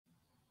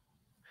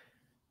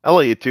Hello,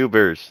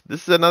 YouTubers.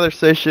 This is another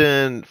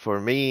session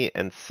for me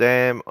and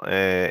Sam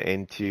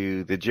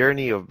into the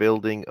journey of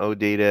building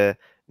OData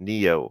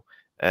Neo.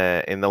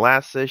 In the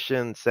last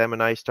session, Sam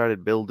and I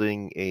started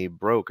building a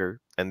broker,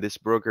 and this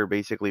broker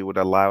basically would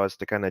allow us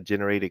to kind of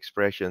generate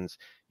expressions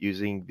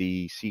using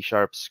the C#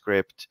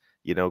 script,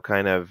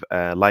 kind of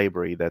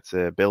library that's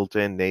built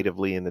in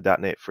natively in the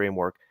 .NET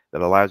framework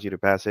that allows you to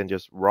pass in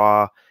just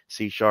raw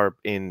C#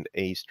 in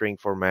a string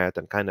format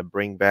and kind of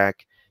bring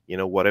back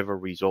whatever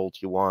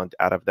result you want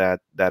out of that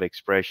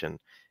expression.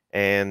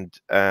 And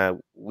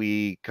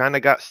we kind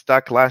of got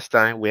stuck last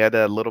time. We had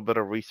a little bit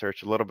of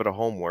research, a little bit of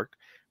homework,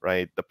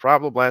 right? The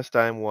problem last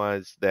time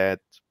was that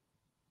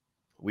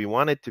we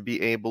wanted to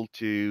be able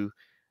to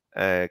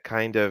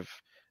kind of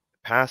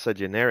pass a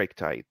generic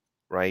type,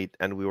 right?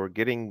 And we were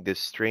getting this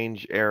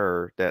strange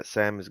error that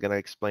Sam is going to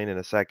explain in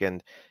a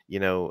second.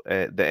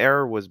 The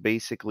error was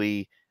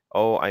basically,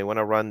 oh, I want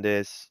to run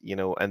this,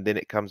 and then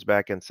it comes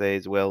back and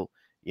says, well,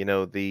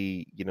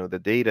 the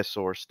data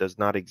source does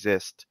not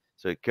exist,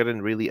 so it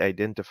couldn't really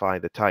identify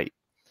the type,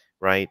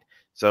 right?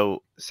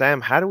 So, Sam,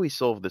 how do we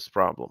solve this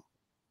problem?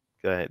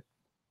 Go ahead.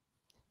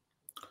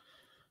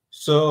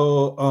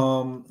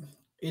 So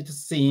it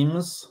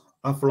seems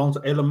from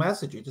the error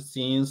message, it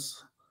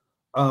seems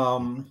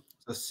the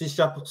C#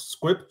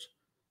 script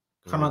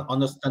Mm-hmm. cannot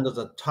understand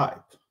the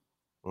type,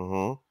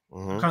 Mm-hmm.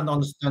 Mm-hmm. cannot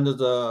understand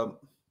the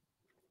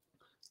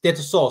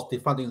data source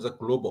defined in the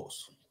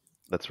globals.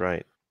 That's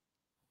right.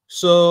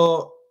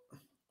 So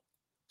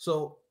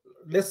so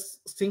let's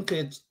think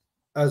it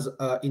as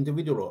an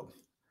individual.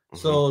 Mm-hmm.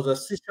 So the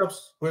C#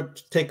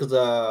 script takes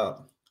a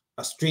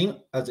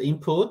string as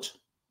input,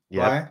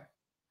 Yep. right?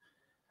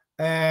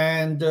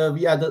 And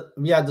we add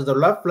the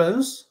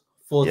reference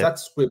for Yep. that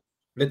script.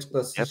 Let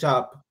the C Yep.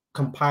 sharp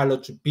compiler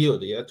to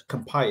build it,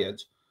 compile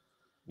it.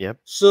 Yep.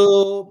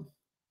 So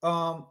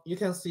you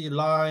can see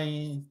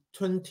line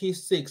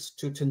 26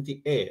 to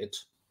 28.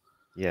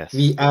 Yes.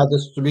 We add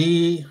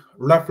three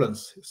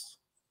references,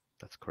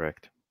 That's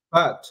correct.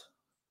 but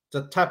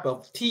the type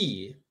of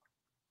T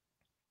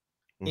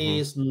Mm-hmm.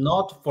 is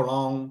not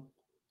from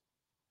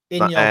It's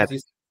not any of added.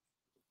 these,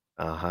 not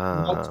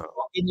Uh-huh.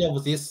 from any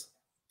of these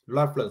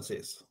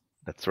references.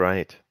 That's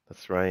right.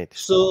 That's right.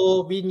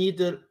 So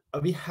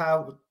we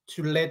have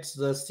to let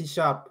the C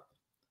sharp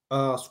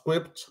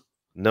script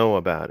Know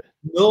about it.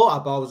 know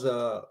about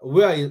the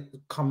where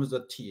it comes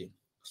the T.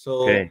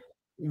 So Okay.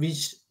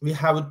 we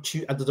have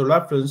to add the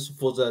reference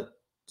for the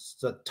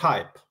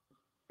type.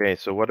 Okay.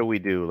 So what do we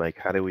do? Like,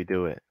 how do we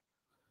do it?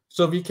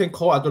 So we can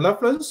call add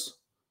reference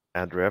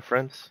Add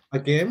reference.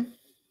 again,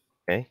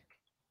 Okay.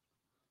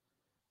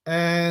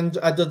 and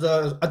add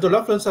the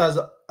reference has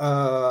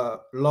a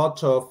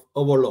lot of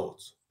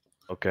overloads.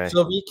 Okay.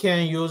 So we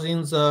can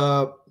using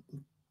the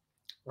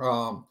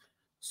um,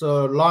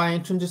 so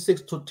line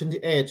 26 to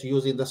 28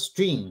 using the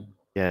string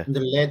Yeah. and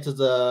let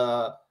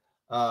the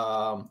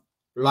um,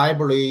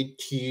 library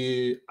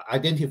to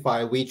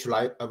identify which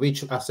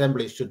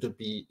assembly should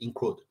be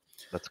included.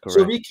 That's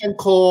So correct. we can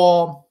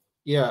call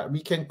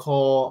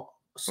Mm.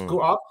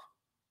 screw up,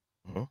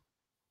 Mm-hmm.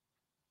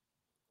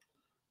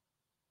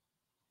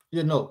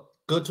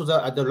 go to the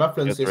Get the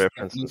references and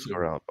reference and include.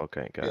 scroll up.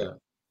 Okay. Got it.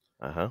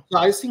 Yeah. Uh-huh. So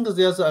I think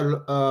there's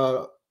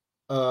a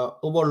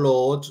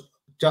overload.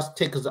 Just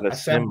take the The assembly.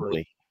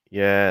 assembly.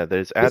 Yeah.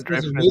 There's This add is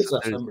reference. with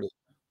There's assembly.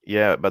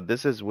 yeah, but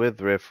this is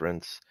with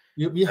reference.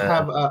 We Uh,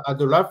 have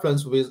the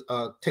reference with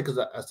take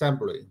the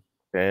assembly.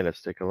 okay.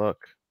 Let's take a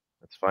look.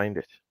 Let's find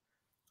it.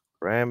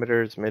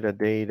 Parameters,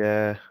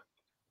 metadata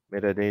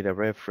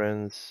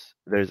reference.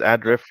 There's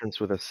add reference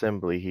with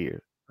assembly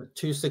here.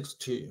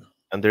 262.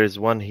 And there's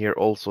one here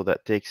also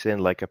that takes in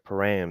like a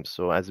param,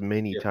 so as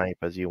many Yeah. type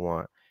as you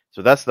want.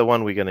 So that's the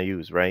one we're gonna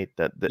use, right?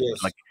 That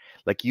Yes.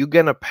 like you're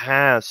gonna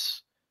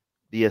pass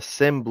the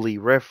assembly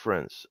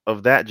reference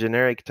of that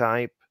generic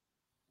type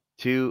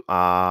to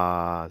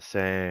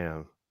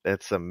Sam.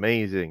 That's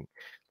amazing.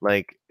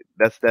 Like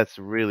that's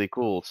really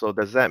cool. So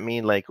does that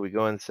mean like we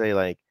go and say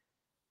like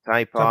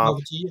type Type of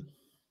of T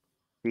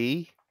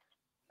T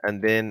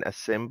and then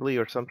assembly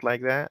or something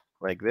like that?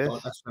 Like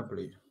dot this?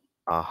 assembly.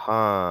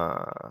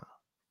 Aha.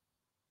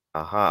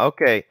 Aha.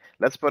 Okay.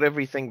 Let's put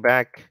everything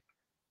back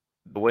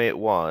the way it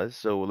was.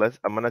 So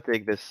I'm gonna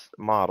take this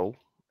model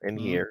in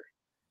Mhm. here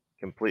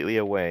completely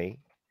away,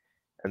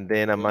 and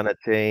then I'm Okay. gonna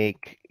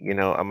take,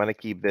 I'm gonna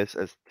keep this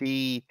as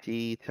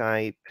T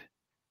type.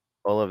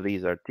 All of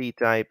these are T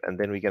type, and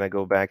then we're gonna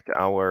go back to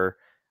our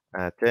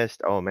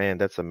test. Oh man,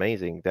 that's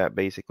amazing. That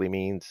basically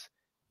means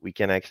we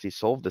can actually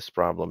solve this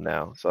problem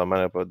now. So I'm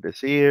gonna put this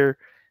here,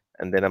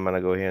 and then I'm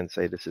gonna go here and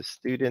say this is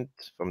student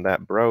from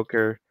that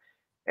broker,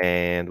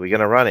 and we're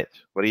gonna run it.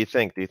 What do you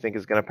think? Do you think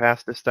it's gonna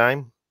pass this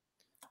time?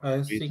 I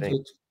What do you think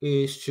think?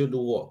 it should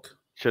work.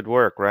 Should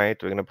work,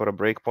 right? We're gonna put a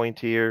breakpoint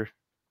here.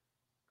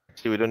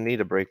 See, we don't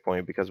need a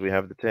breakpoint because we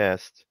have the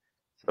test.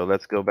 So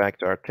let's go back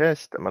to our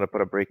test. I'm gonna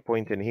put a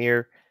breakpoint in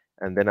here,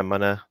 and then I'm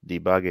gonna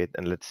debug it,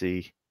 and let's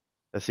see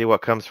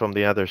what comes from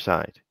the other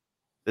side.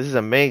 This is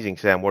amazing,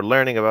 Sam. We're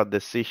learning about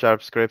this C#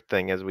 script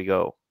thing as we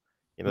go.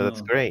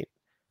 That's Mm. great.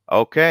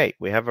 Okay,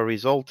 we have a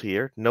result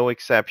here. No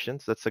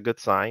exceptions. That's a good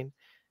sign.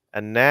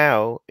 And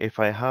now, if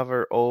I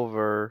hover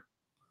over,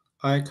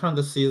 I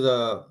can't see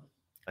the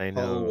I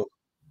know, how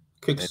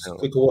quick I know.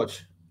 quick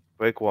watch.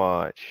 Quick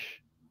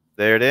watch.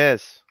 There it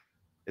is.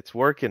 It's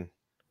working.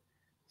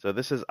 So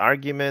this is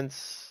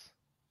arguments,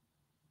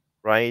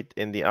 right?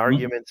 In the Hmm?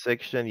 argument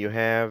section, you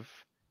have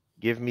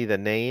give me the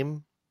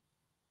name,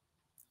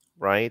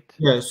 right?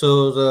 Yeah.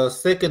 So the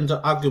second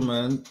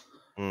argument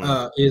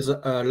Mm, is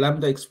a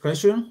lambda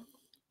expression.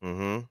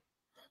 mm-hmm.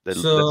 That's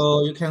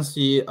So you can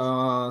see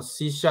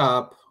C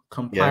sharp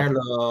yeah,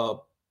 compiler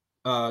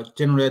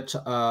generate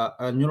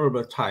a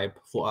numerable type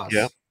for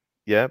yep, us.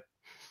 yep.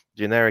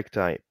 Generic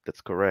type.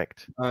 That's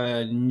correct.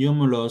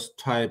 Numerous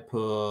type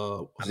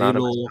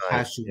Anonymous 0 type.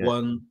 hash Yeah.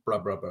 1 blah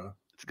blah blah.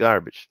 It's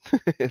garbage.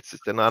 It's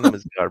just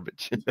anonymous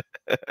garbage.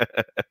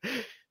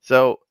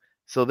 So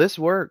so this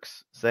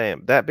works,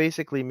 Sam. That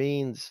basically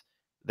means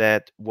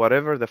that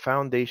whatever the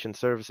foundation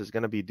service is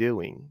going to be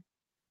doing,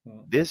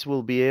 Mm. this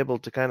will be able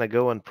to kind of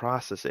go and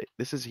process it.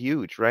 This is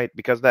huge, right?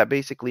 Because that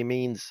basically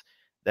means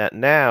that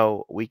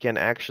now we can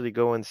actually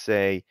go and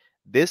say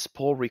this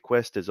pull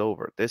request is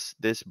over.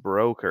 This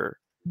broker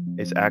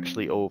is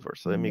actually over.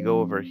 So let me go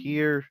over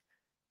here.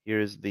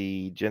 Here's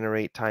the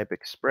generate type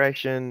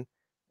expression.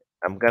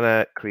 I'm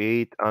gonna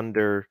create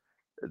under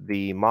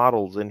the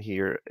models in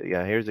here.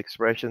 Yeah, here's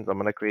expressions. I'm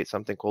gonna create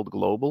something called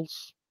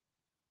globals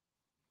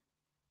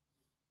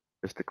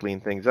just to clean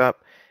things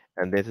up.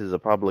 And this is a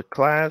public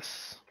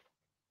class.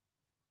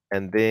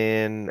 And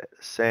then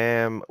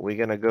Sam, we're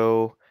gonna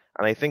go,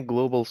 and I think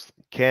globals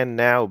can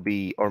now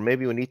be, or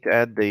maybe we need to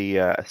add the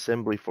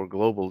assembly for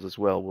globals as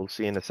well. We'll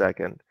see in a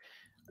second.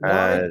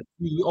 Why Uh,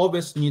 we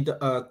always need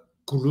a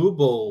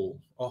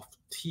global of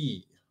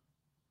T?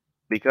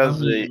 I because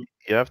mean,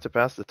 you have to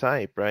pass the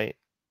type, right?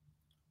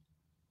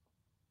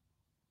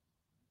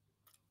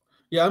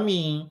 yeah, I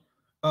mean,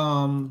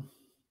 um,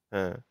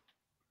 Uh,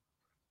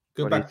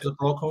 go what do you back to think? the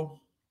broker.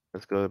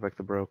 Let's go back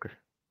to broker.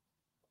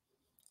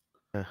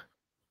 Uh,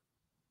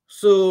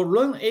 So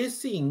run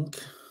async.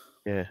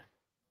 yeah,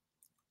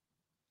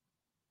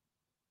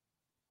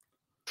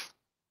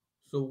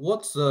 So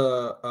what's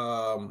the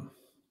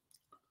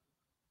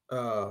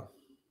uh,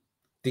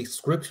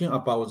 description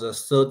about the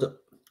third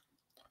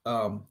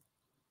um,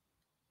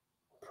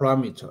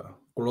 parameter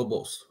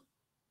globals?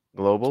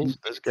 Can globals. you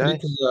This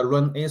click guy. the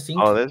run async?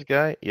 Oh, this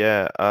guy?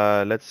 Yeah.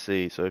 Let's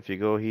see. So if you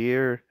go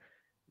here,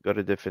 go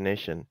to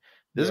definition.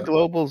 This Yeah.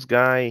 globals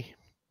guy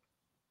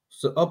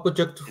The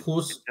object is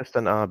whose just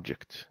an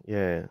object.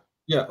 Yeah.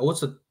 yeah.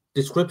 What's the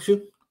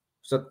description?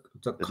 The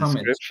The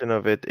comment. description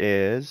of it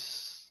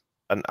is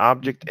an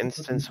object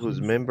instance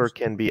whose member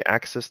can be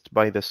accessed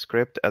by the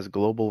script as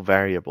global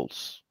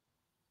variables.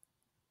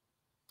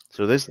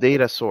 So this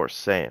data source,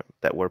 Sam,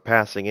 that we're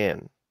passing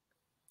in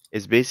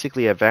is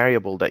basically a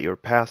variable that you're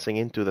passing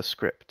into the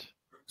script.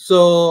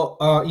 So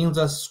in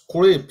the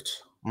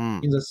script,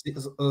 Mm, in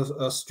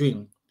the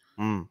string,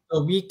 mm,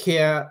 so we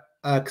can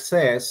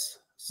access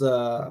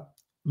the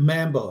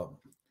member,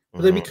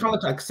 but we hmm.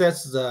 cannot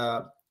access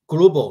the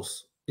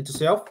globals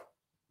itself.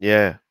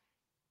 Yeah.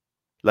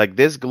 Like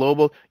this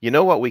global, you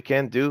know what we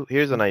can do?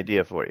 Here's an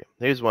idea for you.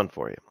 Here's one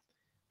for you.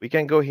 We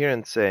can go here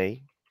and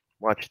say,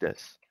 watch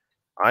this.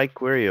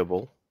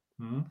 iQueryable,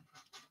 Hmm.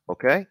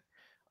 okay?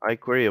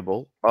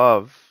 iQueryable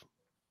of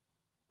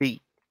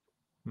P.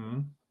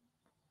 Hmm.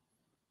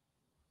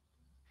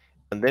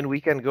 And then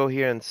we can go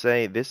here and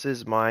say, this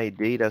is my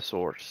data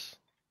source,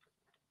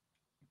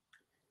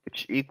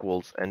 which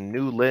equals a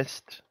new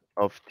list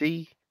of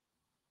T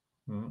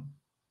Hmm.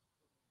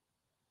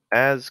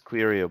 as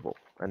queryable.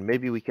 And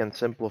maybe we can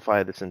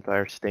simplify this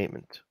entire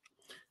statement.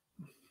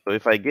 So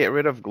if I get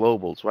rid of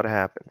globals, what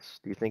happens?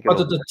 Do you think But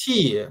it'll the work?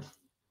 T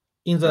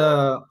in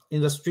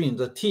the string,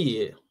 the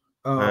T,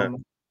 Uh,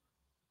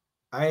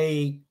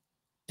 I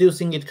do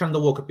think it can't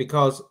work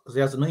because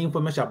there's no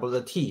information about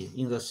the T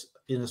in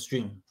the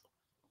string.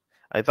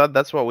 I thought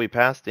that's what we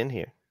passed in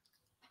here.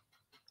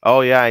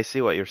 Oh yeah, I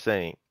see what you're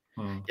saying.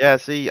 Hmm. Yeah,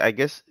 see, I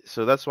guess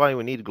so that's why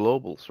we need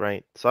globals,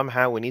 right?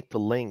 Somehow we need to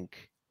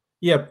link.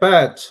 Yeah,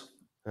 but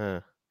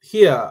Uh,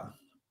 here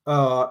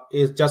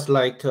it's just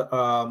like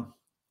uh,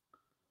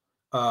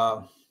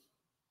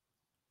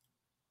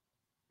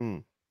 hmm,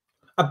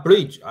 a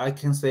bridge. I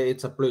can say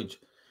it's a bridge.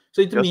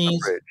 So it just a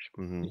means bridge.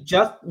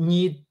 just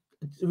need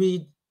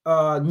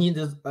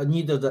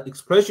the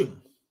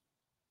expression.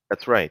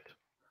 That's right.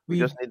 We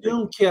just We need the.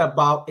 don't care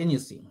about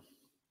anything.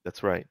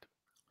 That's right.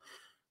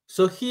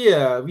 So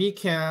here we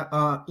can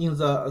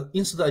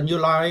insert a new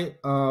line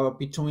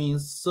between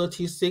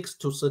 36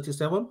 to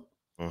 37.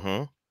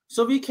 Mm-hmm.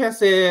 So we can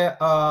say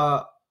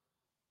uh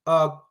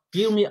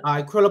give me a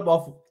equivalent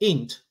of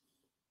int.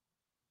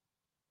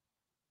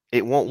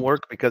 It won't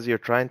work because you're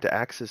trying to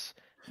access.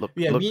 Look,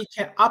 Yeah, look. we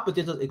can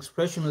update the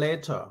expression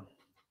later.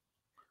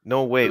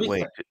 No, So wait, we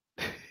wait.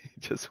 can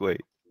Just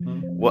wait.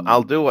 Well, mm,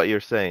 I'll do what you're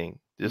saying,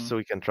 just mm, so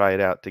we can try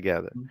it out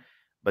together. mm.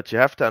 But you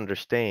have to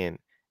understand,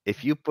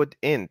 if you put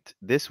int,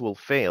 this will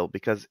fail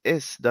because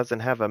is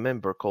doesn't have a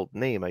member called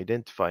name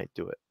identified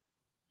to it.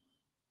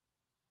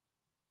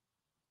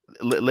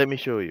 Let me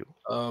show you.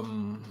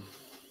 Um,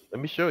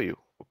 Let me show you.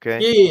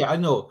 Okay. yeah, I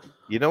know.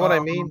 You know what I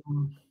mean?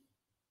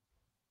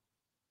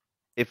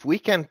 If we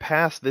can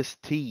pass this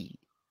T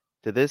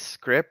to this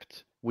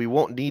script, we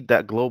won't need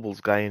that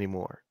globals guy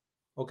anymore.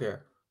 Okay.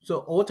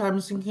 So what I'm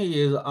thinking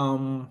is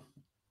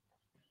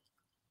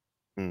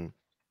Hmm.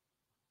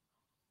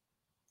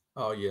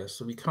 oh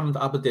yes, we can't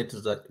update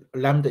the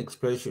lambda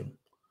expression,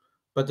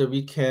 but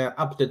we can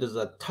update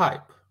the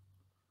type.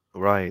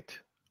 Right.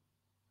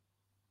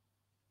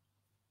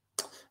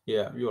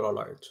 Yeah, you are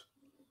right.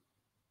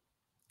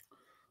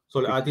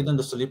 Sorry, I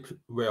didn't sleep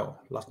well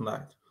last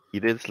night. You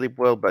didn't sleep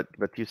well, but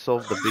you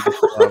solved the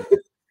biggest problem.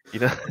 You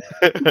know,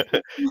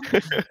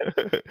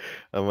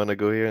 I'm gonna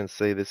go here and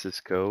say this is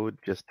code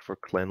just for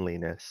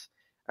cleanliness.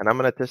 And I'm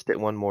gonna test it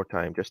one more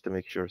time just to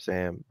make sure,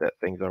 Sam, that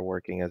things are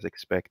working as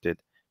expected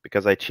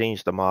because I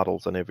changed the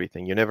models and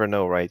everything. You never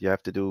know, right? You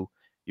have to do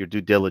your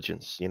due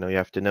diligence. You know, you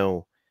have to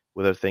know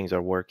whether things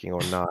are working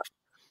or not.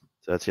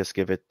 So let's just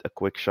give it a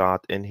quick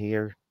shot in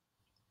here.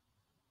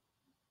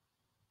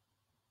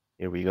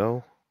 Here we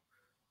go.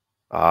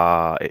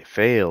 Ah, it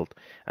failed.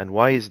 And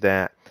why is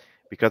that?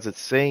 Because it's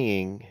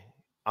saying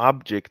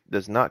object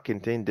does not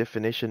contain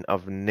definition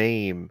of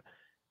name.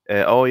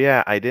 Oh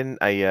yeah, I didn't.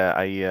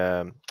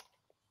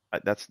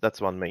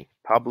 That's on me.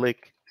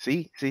 Public.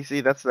 See.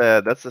 That's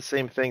the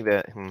same thing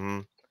that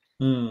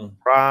Hmm.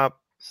 prop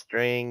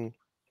string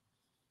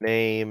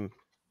name.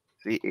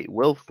 See, it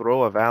will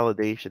throw a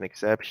validation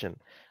exception.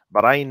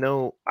 But I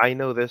know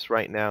this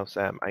right now,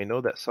 Sam. I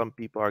know that some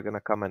people are gonna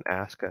come and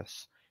ask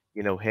us,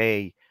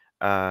 hey,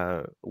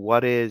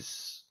 what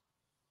is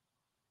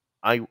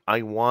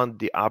I want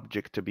the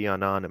object to be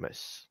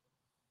anonymous,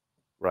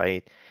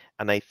 right?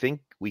 And I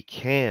think we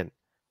can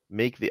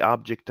make the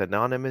object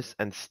anonymous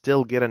and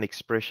still get an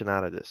expression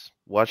out of this.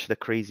 Watch the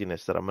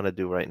craziness that I'm going to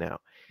do right now.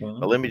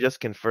 But Hmm. let me just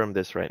confirm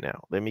this right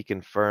now. Let me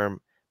confirm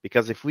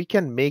because if we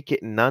can make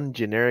it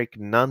non-generic,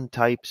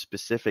 non-type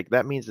specific,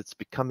 that means it's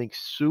becoming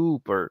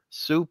super,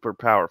 super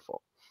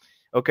powerful.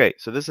 Okay,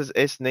 so this is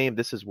S name.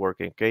 This is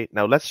working. Okay,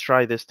 now let's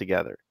try this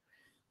together.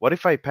 What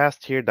if I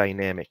passed here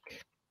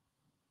dynamic?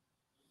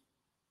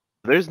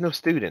 There's no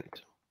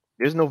student.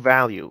 There's no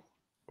value,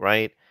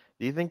 right?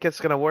 Do you think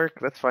it's gonna work?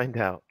 Let's find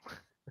out.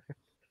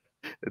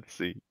 Let's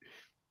see.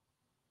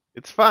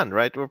 It's fun,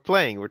 right? We're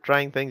playing. We're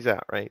trying things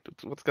out, right?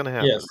 What's gonna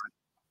happen? Yes.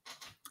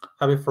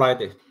 Happy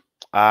Friday.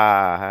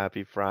 Ah,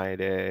 happy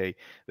Friday.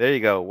 There you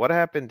go. What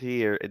happened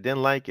here? It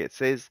didn't like it. It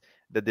says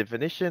the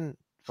definition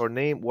for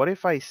name. What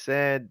if I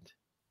said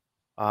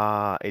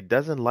it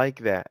doesn't like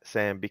that,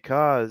 Sam,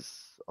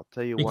 because I'll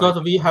tell you why.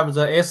 Because we have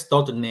the s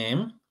dot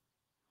name.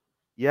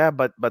 Yeah,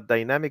 but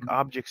dynamic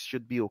objects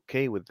should be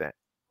okay with that.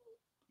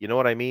 You know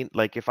what I mean?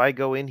 Like if I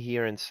go in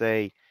here and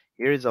say,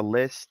 here's a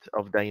list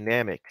of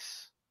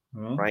dynamics,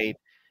 Hmm. right?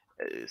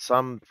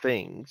 Some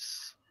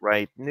things,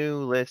 right?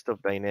 New list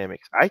of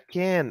dynamics. I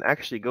can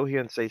actually go here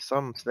and say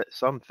some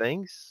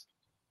things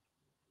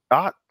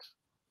dot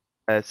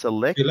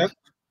select, Select.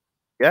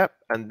 yep,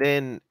 and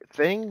then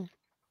thing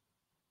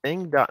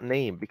dot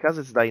name because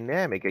it's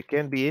dynamic. It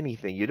can be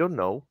anything. You don't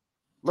know.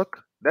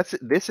 Look,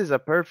 this is a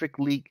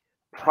perfectly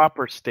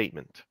proper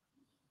statement.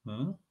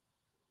 Hmm.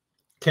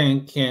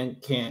 Can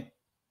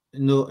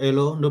no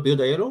arrow, no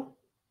build arrow?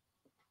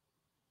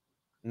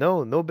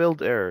 No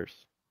build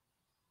errors.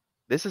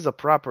 This is a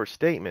proper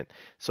statement.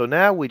 So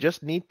now we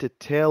just need to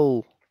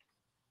tell.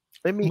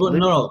 But Let me.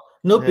 no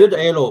uh, build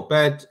arrow,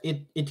 but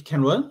it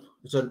can run.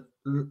 It's a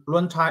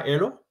runtime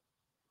arrow.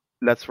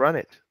 let's run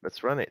it.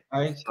 Let's run it.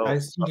 I So,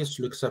 think it's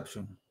an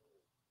exception.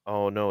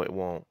 oh no, it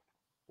won't.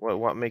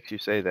 What makes you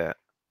say that?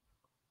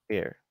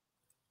 Here,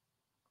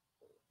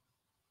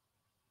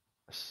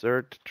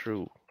 assert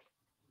true.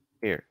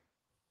 Here,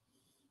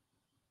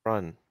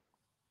 run.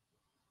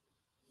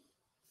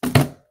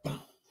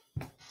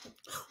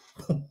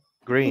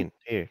 Green.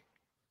 Here.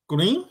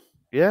 Green?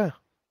 Yeah,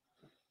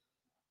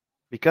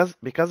 because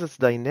it's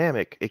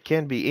dynamic. It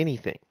can be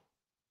anything.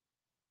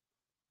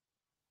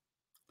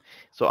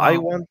 So I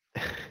Uh, want.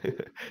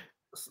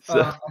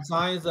 So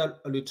Assign the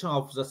return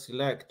of the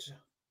select.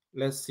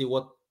 Let's see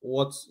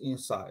what's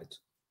inside.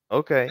 I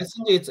okay,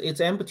 think it's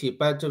empty,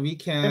 but we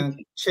can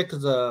empty. check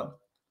the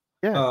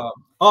Yeah.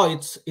 oh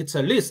it's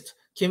a list.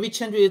 Can we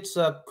change its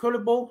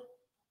queryable?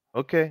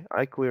 Okay,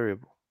 I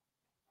queryable.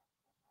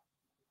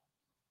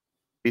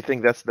 Do you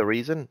think that's the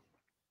reason?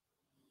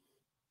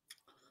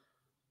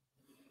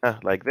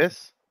 Like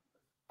this?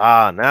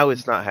 Ah, now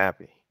it's not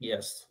happy.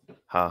 Yes.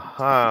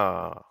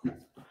 Haha.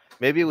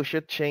 Maybe we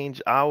should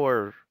change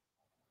our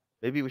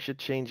maybe we should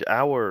change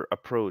our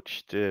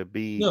approach to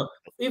be No,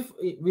 if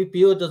we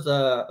build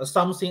the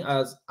something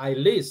as I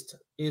list,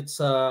 it's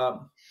a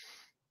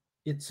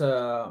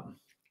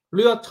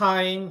real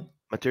time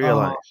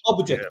materialized. Yeah.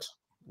 object,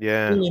 in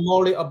Yeah.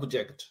 memory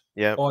object,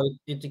 Yeah. or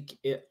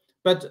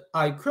but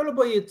I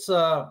queryable It's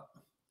an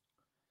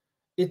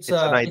it's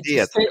a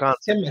idea, it's a state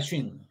concept.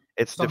 machine,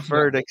 It's something like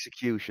deferred that.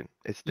 execution.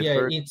 It's Yeah,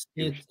 deferred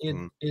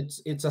execution.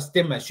 it's a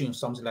state machine,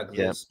 something like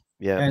Yeah. this.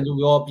 Yeah. and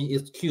will be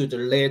executed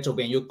later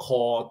when you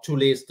call to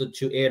list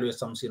to area,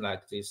 something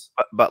like this.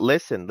 But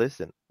listen,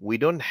 listen. We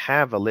don't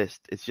have a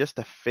list. It's just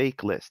a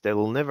fake list. They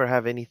will never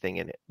have anything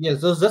in it. Yes,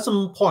 that's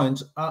my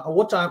point.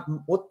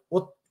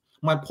 What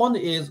my point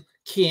is,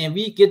 can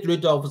we get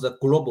rid of the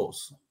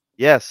globals?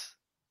 Yes.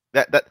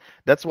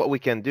 That's what we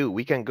can do.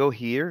 We can go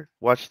here.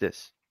 Watch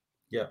this.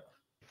 Yeah.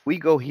 If we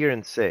go here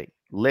and say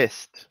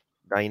list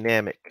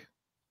dynamic,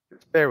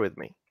 just bear with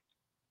me.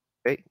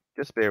 Okay?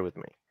 Just bear with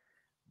me.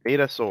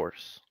 Data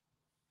source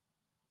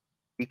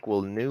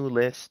equal new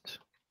list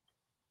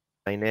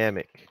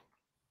dynamic.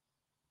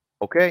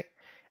 Okay?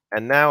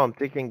 And now I'm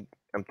taking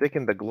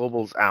the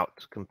globals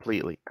out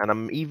completely. And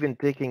I'm even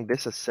taking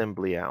this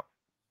assembly out.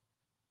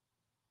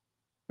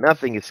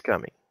 Nothing is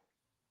coming.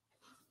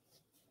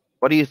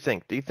 What do you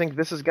think? Do you think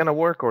this is gonna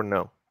work or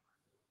no?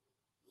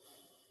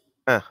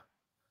 Huh.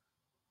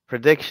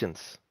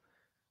 Predictions.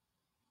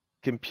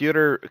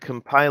 Computer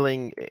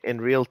compiling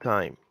in real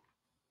time.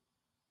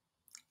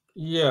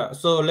 Yeah.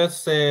 So let's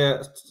say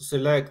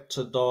select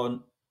the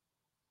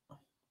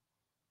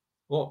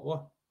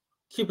what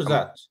keep Um,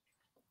 that.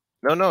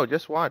 no,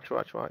 just watch.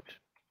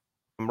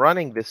 I'm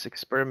running this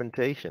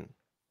experimentation.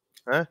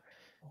 Huh?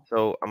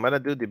 So I'm gonna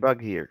do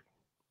debug here.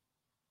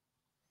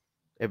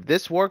 If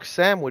this works,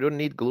 Sam, we don't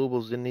need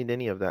globals, didn't need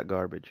any of that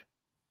garbage.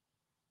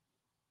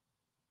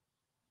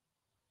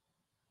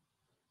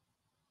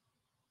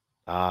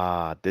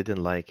 Ah,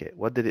 didn't like it.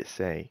 What did it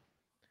say?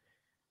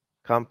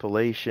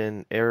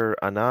 Compilation error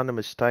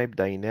anonymous type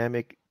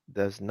dynamic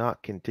does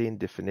not contain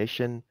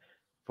definition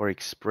for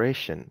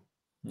expression.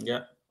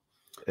 Yeah.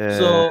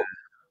 Uh,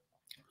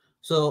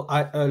 So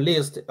I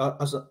list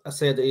as I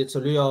said, it's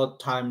a real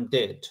time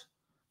date.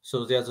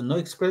 So there's no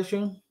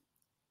expression.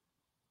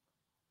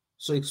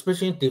 So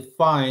expression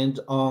defined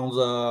on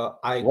the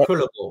what?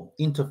 iCurable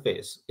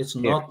interface. It's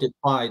Here, not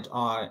defined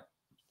on.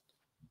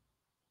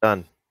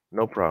 done.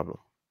 No problem.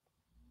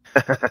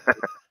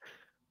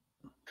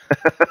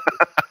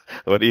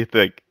 What do you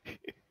think?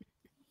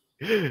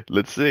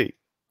 Let's see.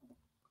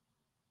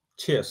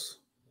 Cheers.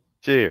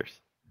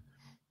 Cheers.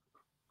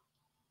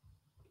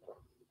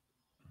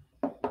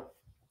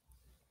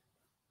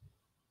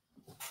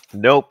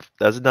 Nope,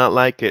 does not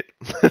like it.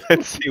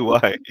 Let's see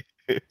why.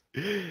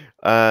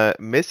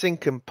 Missing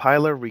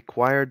compiler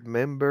required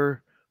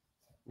member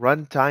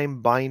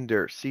runtime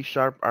binder C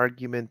sharp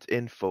argument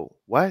info.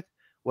 What?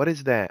 What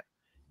is that?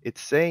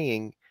 It's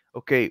saying,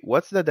 okay,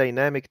 what's the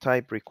dynamic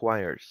type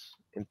requires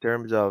in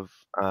terms of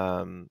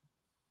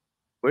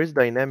where's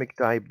dynamic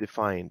type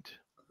defined?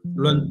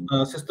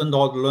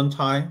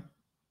 System.runtime.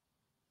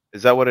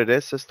 Is that what it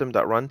is?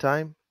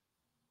 System.runtime?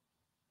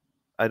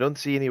 I don't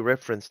see any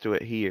reference to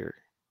it here.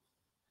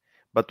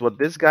 But what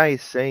this guy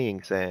is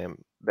saying,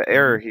 Sam, the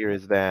error Mhm. here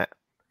is that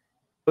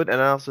good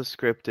analysis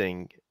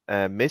scripting,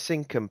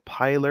 missing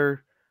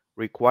compiler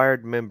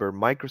required member,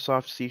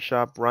 Microsoft C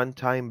Sharp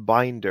runtime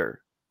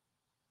binder,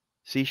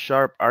 C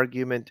Sharp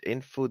argument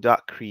info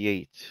dot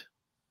create.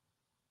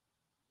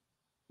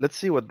 Let's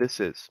see what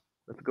this is.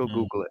 Let's go Mm.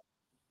 Google it.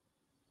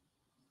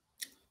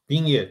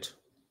 Being it.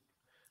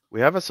 We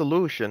have a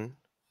solution.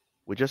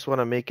 We just want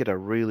to make it a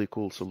really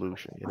cool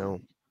solution,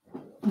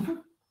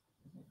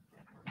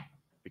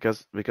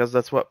 because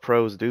that's what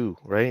pros do,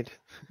 right?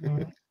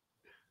 Mm.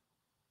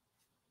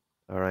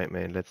 All right,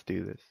 man, let's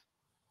do this.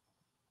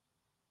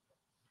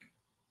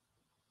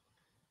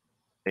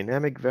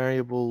 Dynamic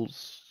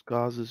variables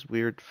causes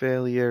weird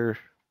failure.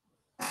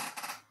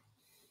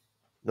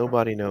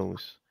 Nobody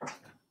knows.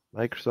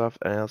 Microsoft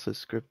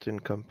analysis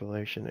scripting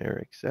compilation error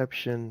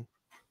exception.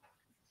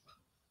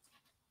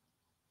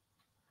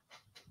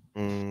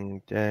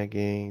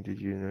 Tagging, did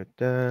you know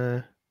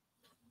that?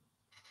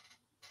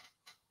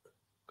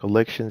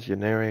 Collections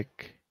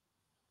generic.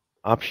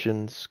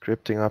 Options,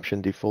 scripting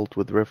option default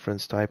with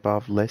reference type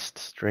of list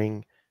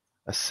string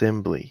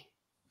assembly.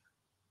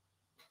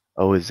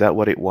 Oh, is that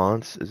what it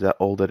wants? Is that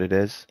all that it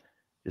is?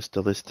 Just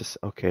a list.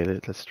 Okay,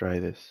 let's try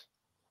this.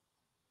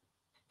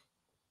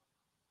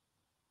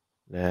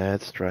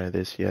 Let's try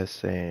this. Yes,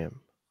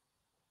 Sam.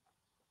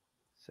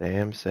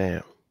 Sam.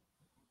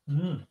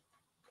 Mm.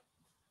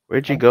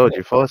 Where'd you I'm go? Did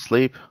you fall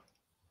asleep?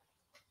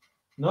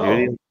 Are you No,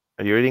 eating,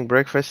 are you eating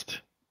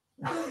breakfast?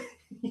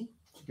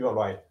 you're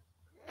right.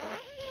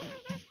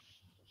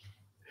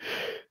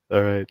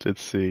 All right,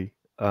 let's see.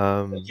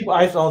 Keep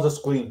eyes on the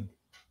screen.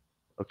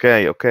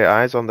 Okay,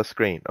 eyes on the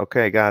screen.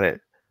 Okay, got it.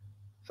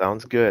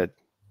 Sounds good.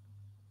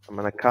 I'm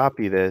gonna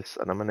copy this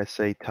and I'm gonna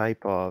say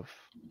type of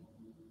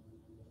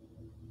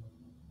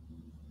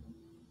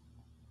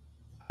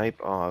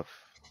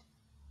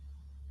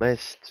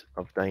list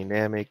of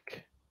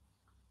dynamic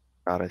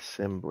dot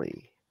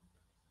assembly.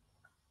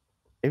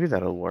 Maybe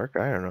that'll work.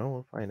 I don't know.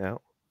 We'll find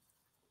out.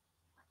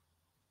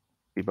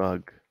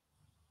 Debug.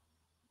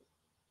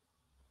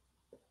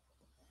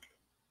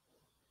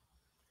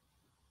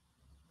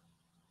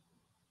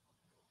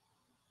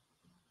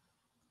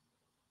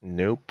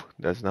 Nope,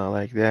 does not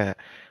like that.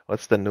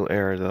 What's the new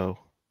error though?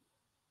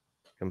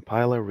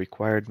 Compiler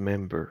required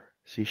member.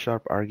 C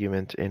sharp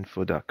argument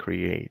info dot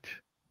create.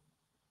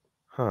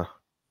 Huh.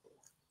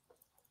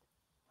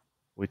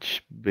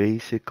 Which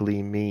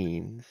basically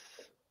means,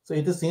 So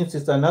it seems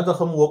it's another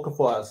homework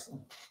for us.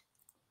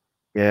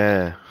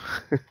 yeah,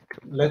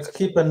 Let's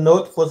keep a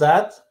note for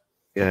that.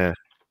 yeah.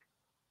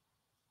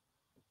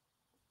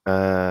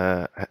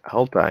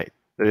 Hold tight.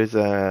 There is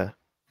a.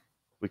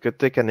 We could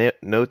take a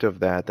note of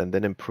that and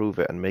then improve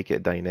it and make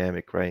it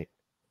dynamic, right?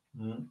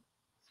 Mm.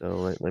 So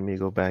let me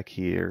go back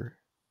here.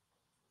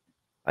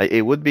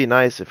 It would be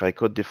nice if I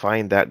could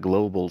define that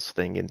globals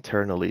thing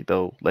internally,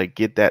 though. Like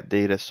get that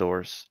data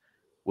source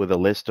with a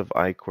list of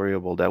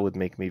iQueryable. That would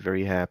make me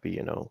very happy,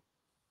 you know.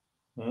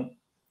 Mm.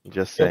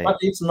 Just Yeah, but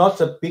saying. it's not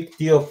a big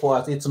deal for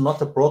us. It's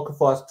not a block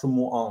for us to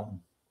move on.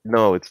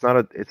 No, it's not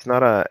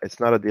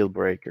a deal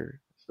breaker.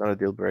 It's not a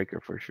deal breaker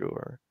for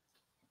sure.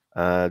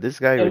 This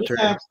guy Yeah,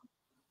 returns.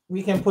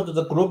 we can put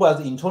the global as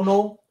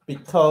internal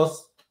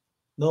because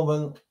no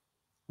one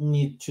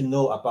need to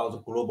know about the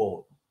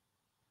global.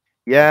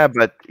 Yeah,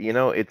 but you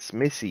know, it's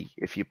messy.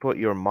 If you put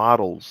your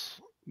models,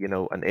 you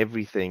know, and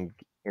everything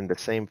in the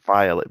same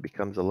file, it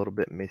becomes a little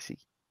bit messy,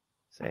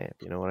 Sam.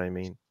 You know what I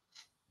mean?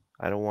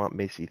 I don't want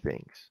messy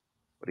things.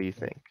 What do you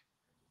think?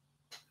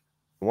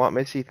 You want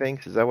messy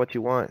things? Is that what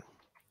you want?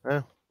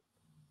 Huh?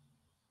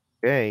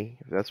 Okay,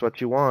 if that's what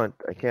you want,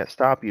 I can't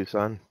stop you,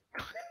 son.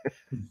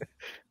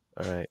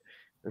 All right.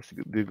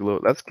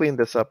 Let's clean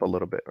this up a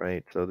little bit,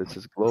 right? So this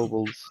is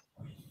globals,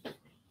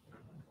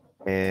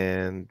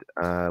 and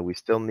we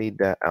still need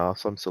that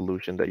awesome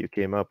solution that you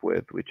came up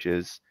with, which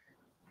is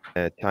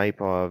a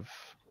type of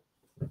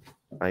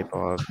T.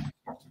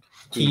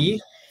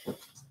 T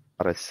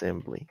dot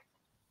assembly,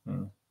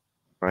 Mm.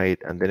 right?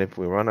 And then if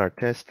we run our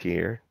test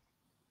here,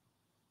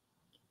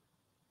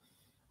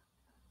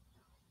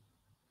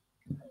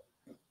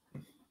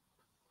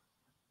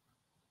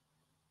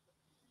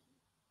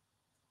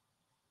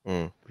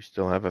 we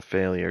still have a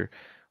failure,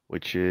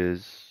 which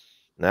is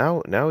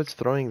now it's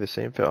throwing the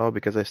same fail. Oh,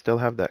 because I still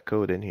have that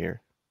code in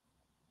here.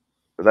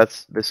 So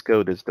this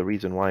code is the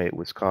reason why it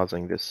was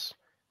causing this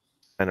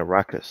kind of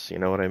ruckus. You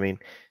know what I mean?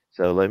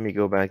 So let me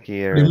go back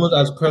here and Remove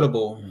as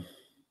credible.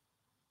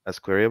 as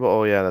queryable.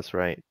 Oh yeah, that's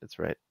right. That's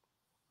right.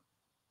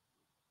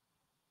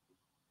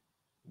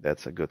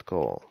 That's a good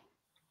call.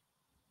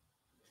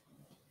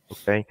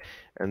 Okay.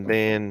 And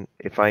then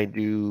if I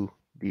do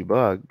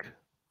debug,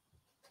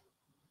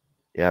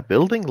 yeah,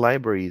 building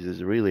libraries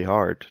is really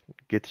hard.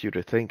 Gets you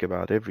to think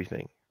about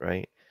everything,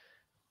 right?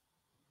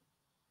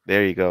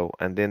 There you go.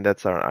 And then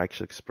that's our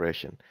actual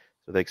expression.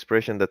 So the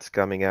expression that's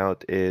coming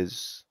out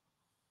is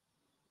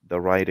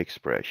the right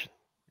expression,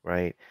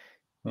 right?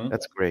 Mm.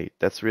 That's great.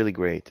 That's really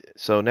great.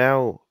 So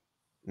now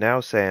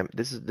Sam,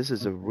 this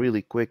is a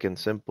really quick and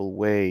simple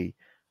way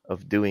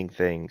of doing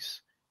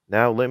things.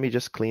 Now let me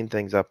just clean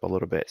things up a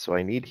little bit. So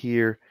I need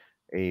here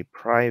a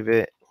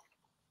private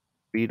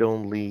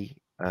read-only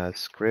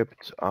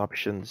script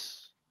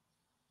options,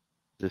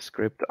 the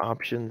script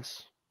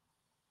options,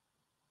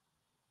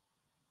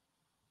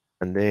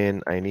 and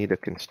then I need a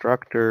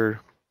constructor,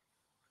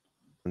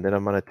 and then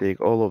I'm gonna take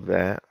all of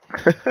that.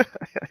 I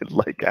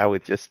like how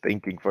it's just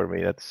thinking for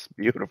me. That's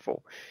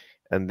beautiful.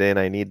 And then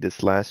I need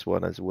this last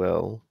one as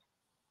well.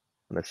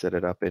 I'm gonna set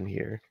it up in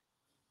here.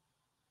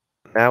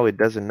 Now it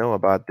doesn't know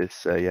about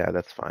this. Yeah,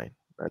 that's fine.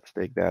 Let's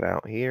take that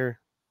out here.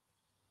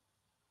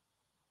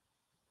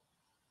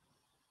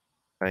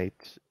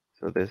 Right.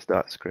 So this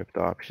dot script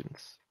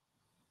options.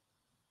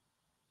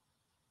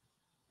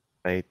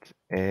 Right.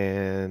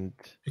 And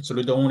It's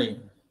read only.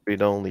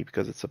 read only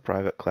because it's a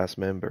private class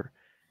member.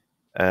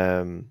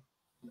 Um,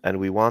 and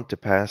we want to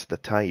pass the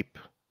type,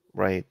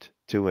 right,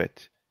 to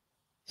it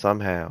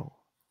somehow.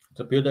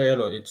 The build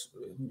error. It's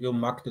you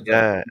marked the.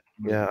 Yeah,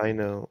 yeah, I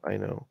know, I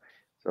know.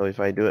 So if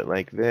I do it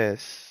like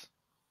this,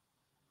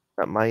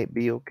 that might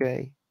be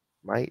okay.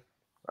 Might,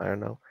 I don't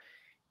know.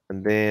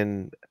 And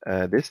then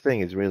this thing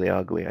is really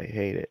ugly. I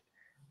hate it.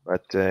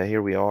 But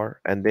here we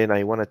are. And then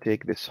I want to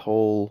take this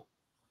whole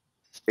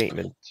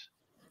statement.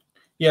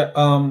 Yeah.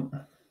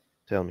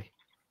 Tell me,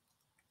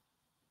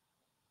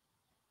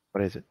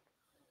 what is it?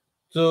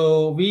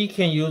 So we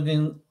can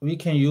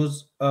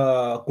use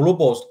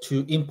globals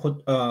to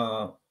input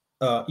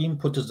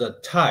the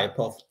type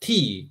of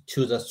T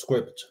to the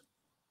script.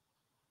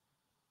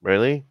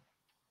 Really?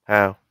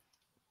 How?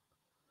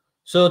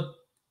 So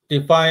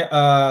define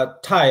a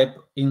type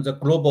in the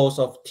globals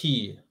of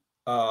T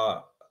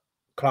uh,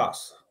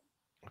 class.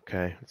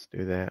 Okay, let's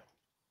do that.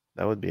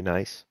 That would be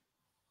nice.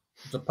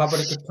 The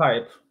public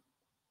type.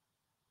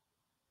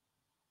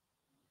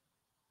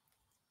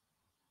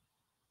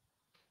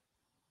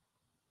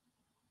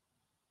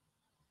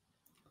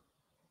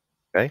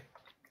 Okay.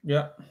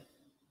 Yeah.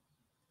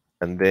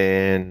 And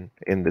then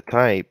in the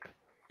type,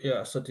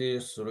 Yeah.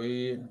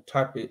 33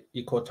 type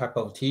equal type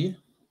of T.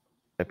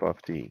 type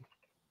of T.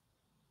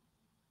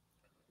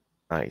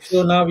 So Nice.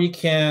 now we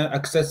can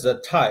access the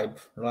type,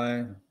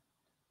 right?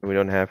 We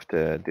don't have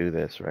to do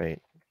this, right?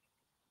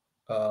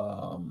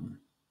 Um,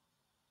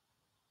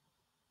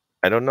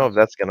 I don't know I if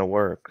that's gonna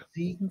work.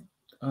 think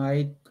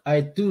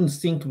I do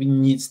think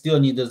we still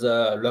need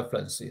the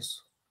references.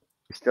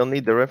 You still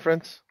need the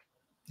reference?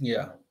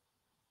 Yeah.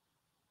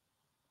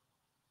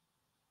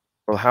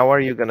 Well, how are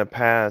you gonna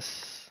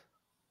pass?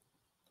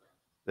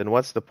 Then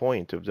what's the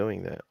point of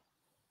doing that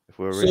if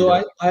we're already So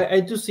doing? I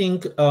do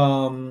think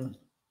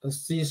a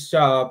C#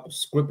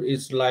 script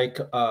is like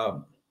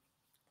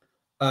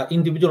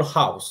individual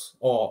house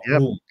or Yep,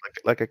 room,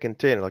 like a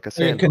container, like a a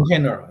sandbox.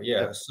 container.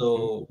 Yep. Yeah. Mhm.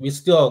 So we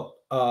still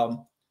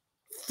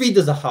feed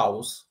the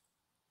house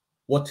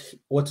what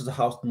the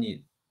house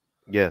need.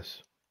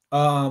 Yes.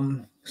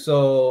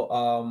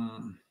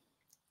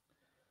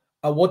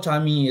 What I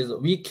mean is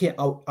we can.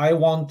 I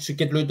want to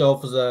get rid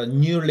of the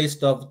new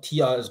list of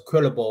TR is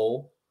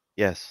queryable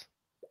Yes.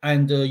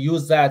 and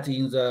use that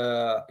in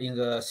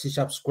the C#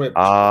 script.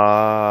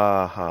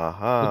 Ah, ha,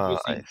 What do you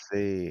ha. I think?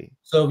 see.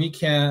 So we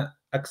can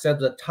accept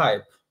the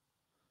type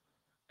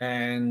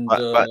and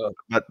But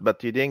but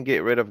but you didn't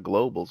get rid of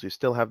globals. You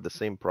still have the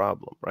same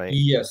problem, right?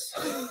 yes,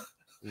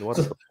 And what's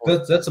the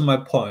point? that's my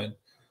point.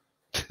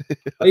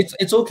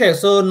 It's okay.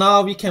 So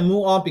now we can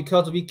move on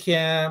because we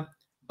can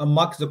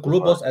mark the Move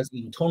on. globals as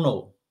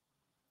internal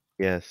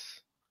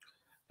Yes.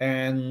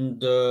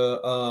 and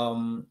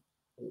the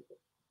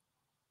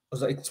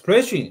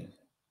expression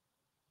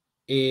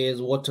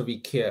is what we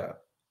care.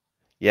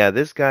 Yeah,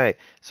 this guy.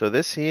 So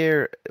this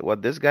here,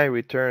 what this guy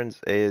returns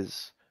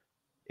is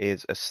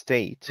a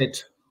state,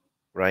 It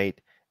right?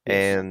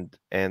 yes.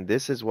 And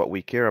this is what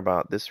we care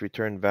about, this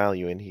return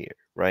value in here,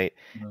 right?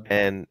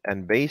 Mhm.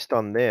 And based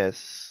on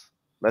this,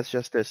 let's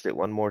just test it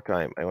one more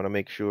time. I want to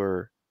make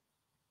sure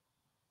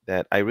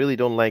that I really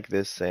don't like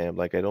this, Sam.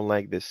 Like I don't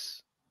like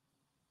this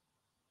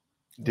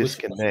Which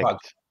part?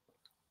 disconnect.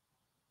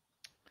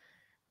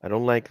 I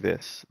don't like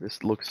this.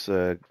 This looks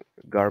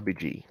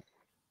garbagey,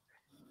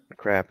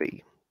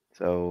 crappy.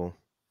 So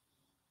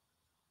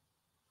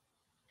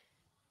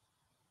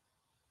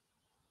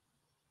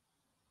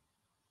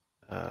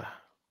uh,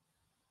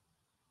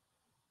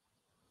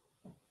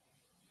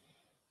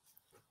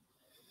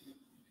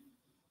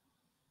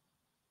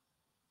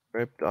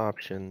 script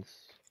options.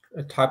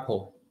 A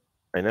typo.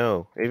 I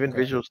know. Even Okay.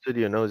 Visual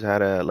Studio knows how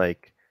to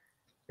like.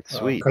 It's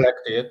sweet. Collect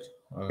it.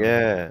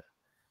 Yeah,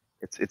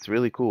 it's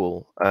really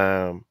cool.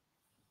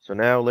 So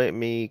now let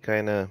me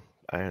kind of,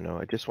 I don't know.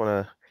 I just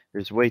want to.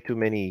 There's way too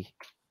many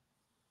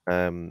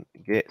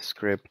get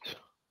script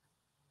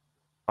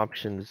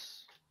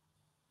options.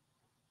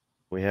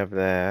 We have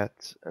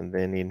that, and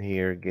then in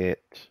here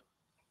get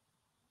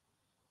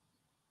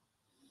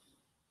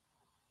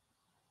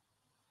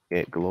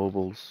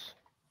globals,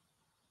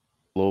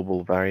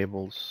 global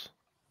variables.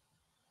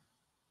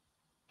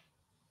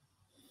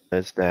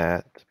 There's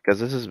that because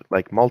this is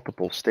like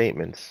multiple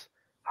statements,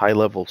 high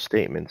level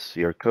statements.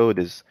 Your code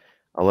is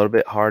a little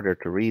bit harder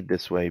to read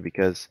this way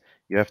because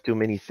you have too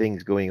many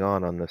things going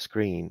on the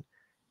screen.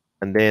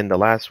 And then the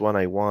last one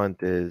I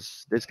want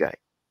is this guy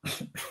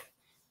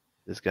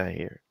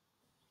here.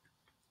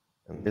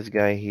 And this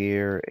guy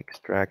here,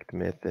 extract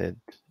method,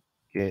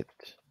 get,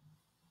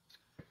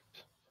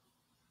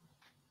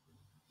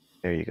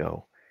 there you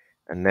go.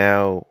 And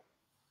now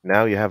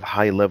you have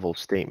high level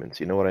statements.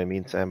 You know what I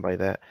mean, Sam, by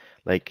that?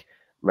 Like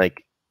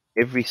like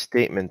every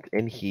statement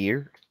in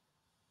here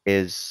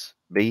is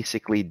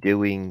basically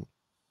doing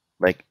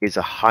like is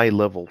a high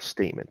level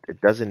statement. It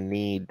doesn't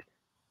need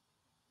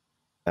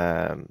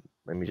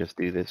let me just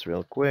do this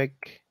real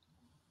quick.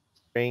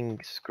 String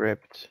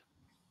script,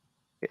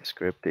 get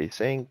script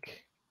async.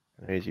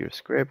 There's your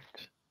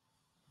script.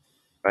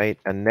 Right?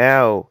 And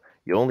now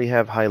you only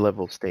have high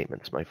level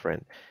statements, my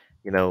friend.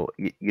 You know,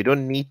 you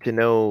don't need to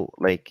know,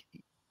 like,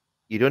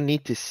 you don't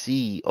need to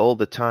see all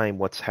the time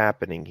what's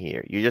happening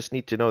here. You just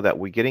need to know that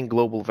we're getting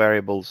global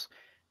variables,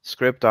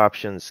 script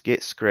options,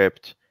 get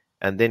script,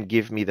 and then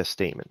give me the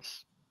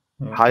statements.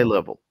 High Mhm.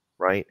 level,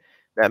 right?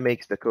 That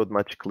makes the code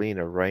much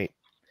cleaner, right?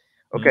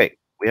 Mhm. Okay,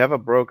 we have a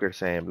broker,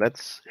 Sam.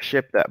 Let's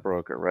ship that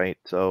broker, right?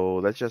 So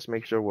let's just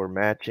make sure we're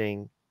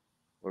matching,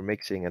 we're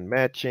mixing and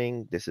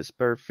matching. This is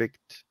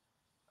perfect.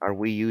 Are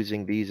we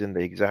using these in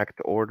the exact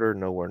order?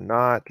 No, we're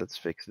not. Let's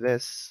fix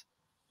this.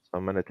 So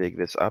I'm gonna take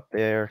this up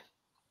there.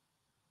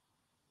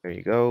 There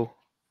you go.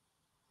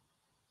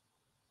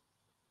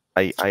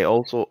 I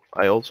also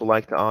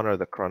like to honor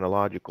the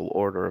chronological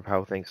order of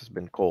how things has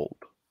been called.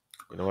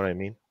 You know what I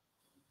mean?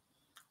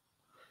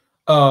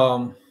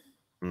 Um,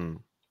 Hmm.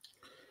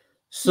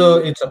 so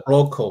it's a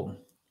broker,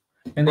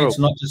 and Bro,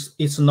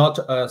 it's not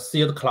a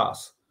sealed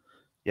class.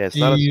 yeah, it's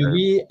Do not a server.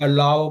 we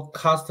allow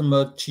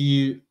customer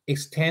to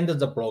extend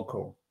the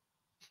broker?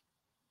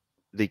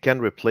 They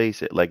can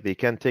replace it. Like they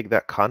can take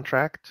that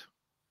contract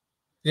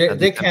and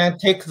they They can, can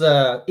take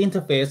the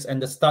interface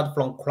and start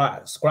from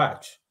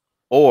scratch.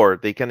 or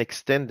they can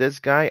extend this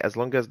guy as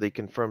long as they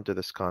confirm to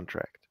this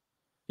contract.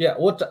 Yeah,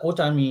 what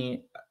I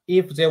mean,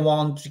 if they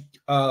want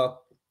to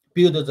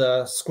build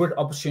the script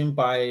option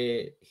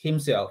by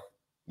himself,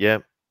 Yeah,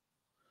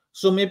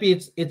 so maybe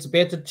it's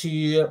better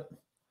to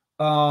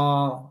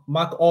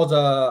mark all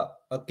the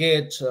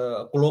get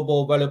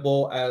global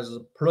variable as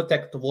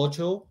protect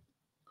virtual,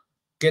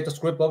 get the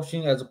script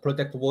option as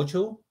protect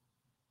virtual.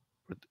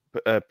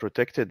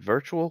 protected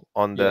virtual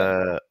on Yeah,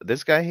 the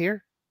this guy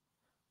here.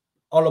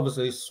 all of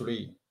these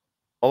three.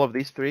 All of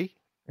these three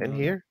in Mm,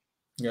 here.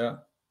 yeah,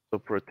 So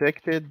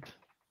protected,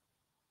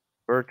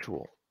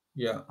 virtual,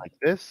 yeah, like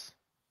this.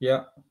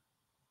 yeah.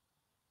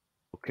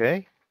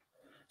 Okay.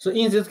 So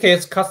in this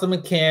case,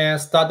 customer can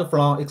start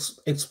from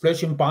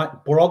expression by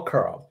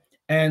broker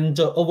and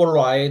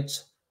override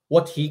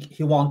what he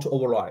want to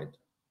override.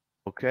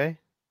 Okay.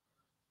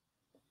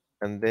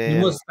 And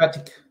Remove then,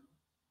 static.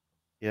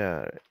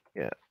 yeah,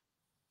 yeah.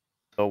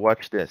 So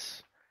watch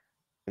this.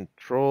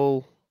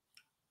 Control,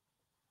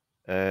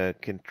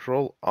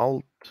 Control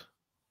Alt.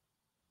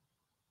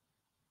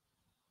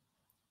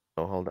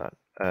 Oh, hold on.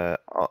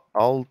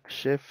 Alt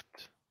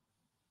Shift.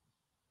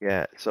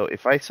 Yeah. So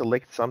if I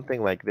select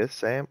something like this,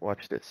 Sam,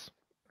 watch this.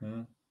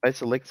 Mm, If I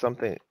select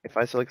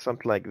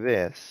something like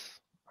this,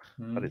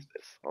 what mm. is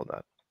this? Hold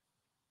on.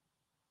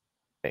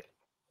 Okay.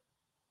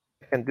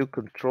 I can do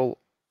Control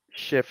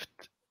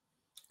Shift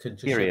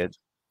Control period. shift.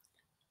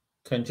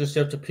 Control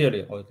shift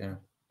period. Okay.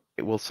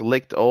 It will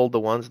select all the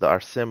ones that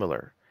are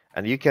similar,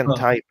 and you can Huh.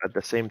 type at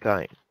the same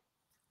time.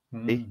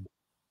 See? Mm.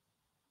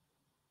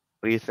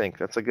 What do you think?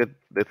 That's a good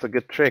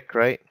trick,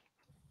 right?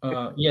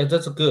 Yeah,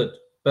 that's good.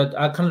 But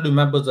I can't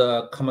remember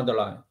the command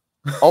line.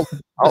 Alt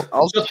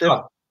Alt Shift.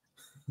 Shortcut.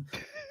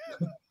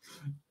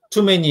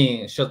 Too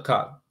many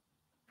shortcut.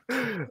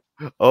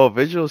 Oh,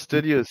 Visual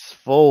Studio is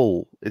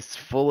full. It's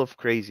full of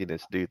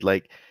craziness, dude.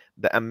 Like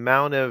the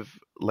amount of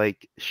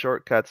like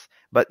shortcuts.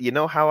 But you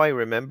know how I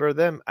remember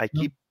them? Mm. I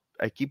keep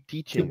Keep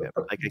teaching them.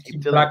 Like I keep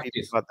keep telling people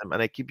practice. about them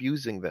and I keep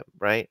using them,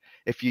 right?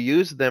 If you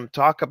use them,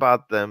 talk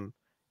about them,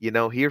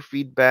 hear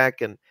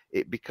feedback and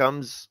it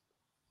becomes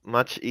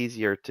much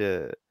easier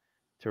to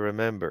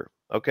remember.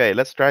 Okay,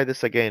 let's try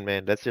this again,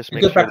 man. Let's just To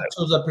make get sure back that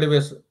to the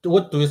previous,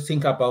 what do you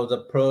think about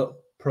the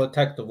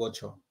protect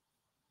virtual?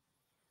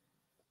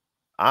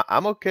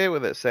 I'm okay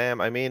with it,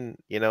 Sam. I mean,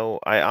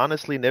 I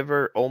honestly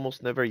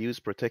almost never use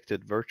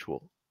protected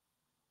virtual.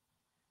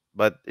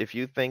 But if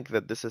you think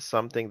that this is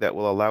something that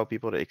will allow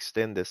people to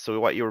extend this, so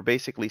what you're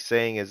basically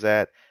saying is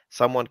that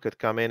someone could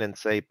come in and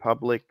say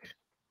public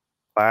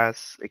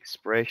class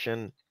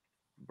expression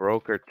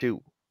broker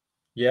 2,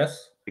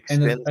 Yes,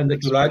 extends and the the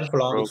derived expression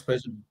from broker,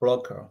 expression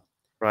blocker.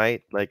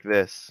 right? Like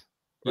this,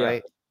 Yeah,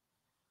 right?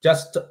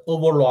 just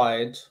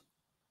override.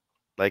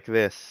 Like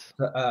this.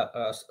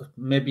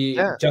 Maybe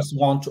Yeah, just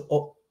want to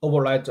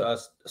override a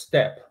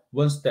step,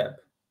 one step.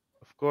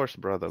 of course,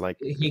 brother.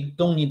 He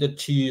don't need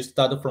to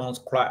start from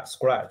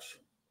scratch.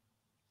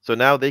 So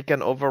now they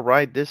can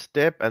override this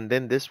step and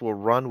then this will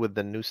run with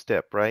the new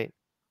step, right?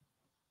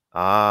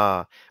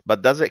 Ah,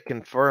 but does it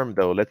confirm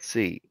though? Let's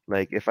see.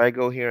 Like if I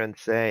go here and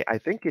say, I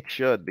think it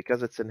should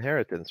because it's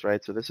inheritance,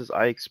 right? So this is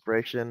I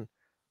expression.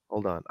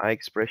 Hold on. I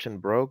expression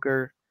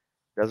broker.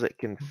 Does it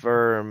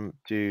confirm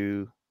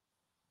to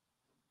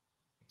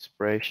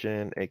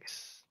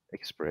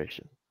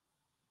expression?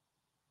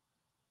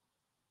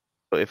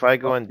 So if I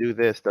go and do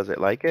this, does it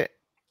like it?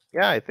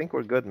 Yeah, I think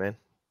we're good, man.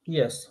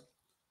 Yes.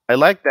 I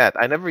like that.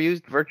 I never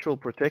used virtual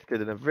protected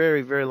in a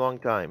very, very long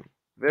time.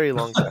 Very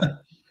long time.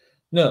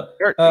 No.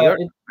 You're,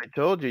 I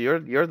told you,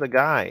 you're the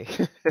guy.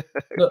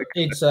 No,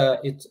 it's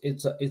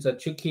a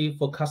tricky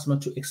for customer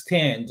to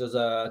extend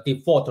the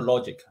default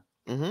logic.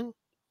 Mm-hmm.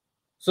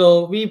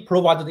 So we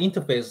provide the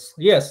interface.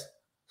 Yes,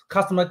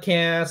 customer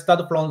can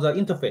start from the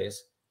interface,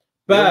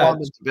 You don't but want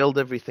them to build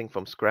everything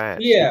from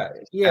scratch. You yeah, can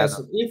just add yes,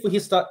 up.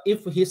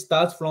 if he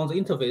starts from the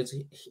interface,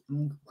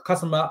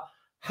 customer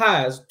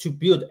has to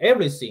build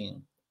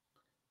everything.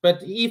 But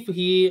if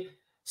he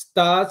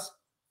starts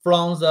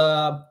from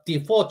the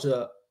default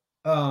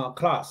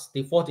class,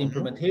 default Mm-hmm.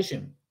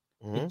 implementation,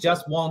 he Mm-hmm.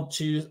 just want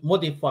to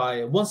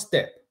modify one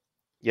step. So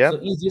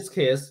Yep. in this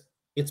case,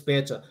 it's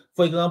better.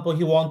 For example,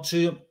 he want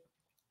to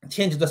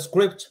change the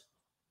script.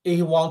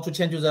 He want to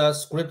change the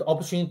script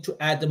option to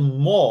add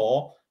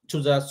more to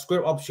the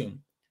script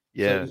option.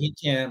 So Yeah. he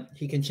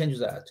can change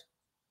that.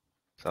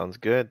 Sounds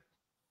good.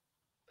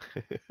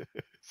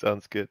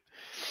 Sounds good.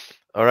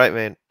 All right,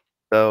 man.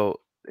 So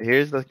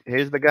here's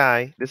the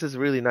guy. This is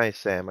really nice,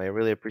 Sam. I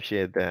really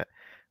appreciate that.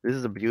 This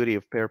is the beauty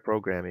of pair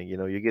programming.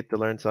 You get to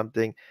learn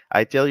something.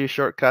 I tell you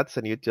shortcuts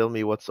and you tell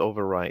me what's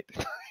override.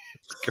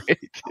 It's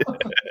great.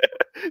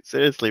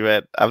 Seriously,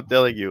 man. I'm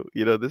telling you,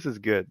 this is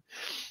good.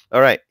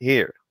 All right,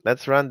 here.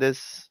 Let's run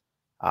this.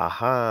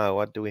 Aha,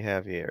 what do we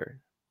have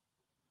here?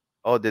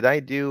 Oh, did I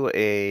do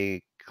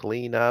a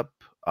cleanup?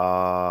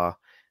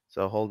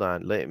 So hold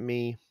on. Let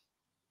me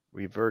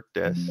revert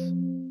this.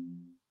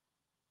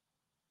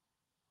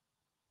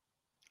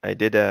 I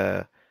did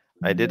a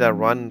I did a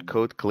run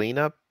code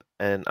cleanup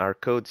and our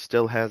code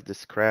still has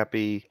this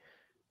crappy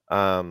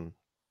um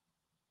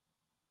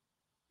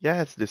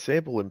yeah, it's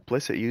disable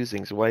implicit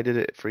using. So why did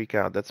it freak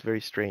out? That's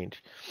very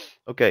strange.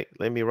 Okay,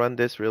 let me run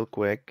this real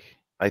quick.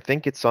 I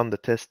think it's on the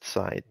test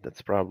side.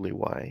 That's probably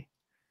why.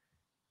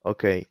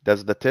 Okay,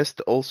 does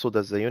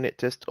the unit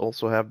test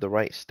also have the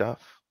right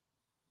stuff?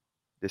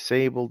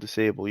 Disable.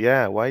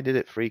 Yeah, why did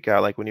it freak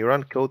out? Like when you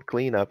run code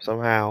cleanup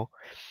somehow.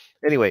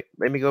 Anyway,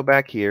 let me go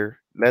back here.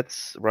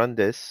 Let's run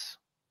this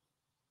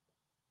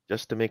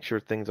just to make sure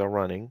things are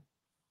running.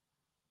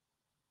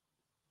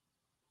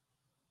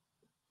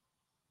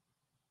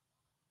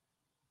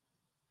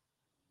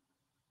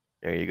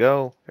 There you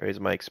go. There's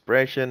my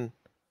expression.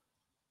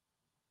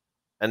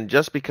 And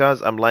just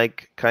because I'm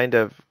like kind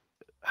of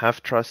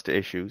have trust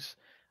issues,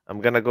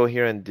 I'm gonna go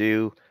here and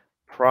do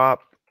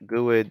prop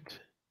good.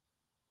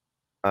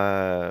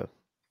 Uh,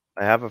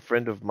 I have a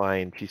friend of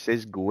mine. She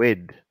says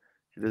GUID.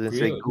 She doesn't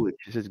say Good, good.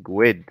 She says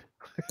GUID.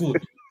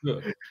 good,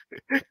 good.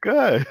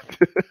 Good.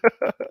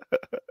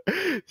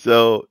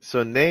 So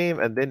name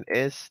and then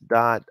s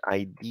dot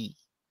id.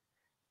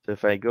 So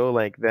if I go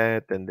like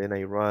that and then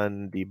I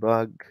run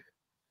debug,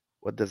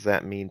 what does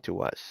that mean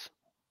to us?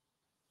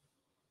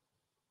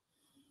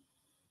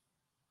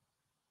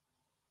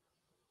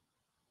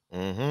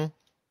 hmm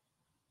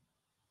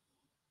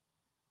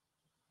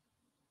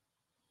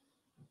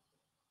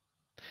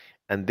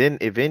And then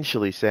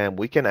eventually, Sam,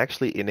 we can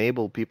actually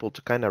enable people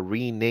to kind of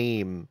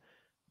rename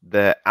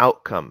the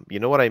outcome. You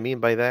know what I mean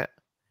by that?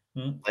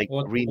 Like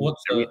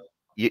What's the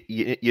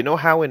you know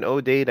how in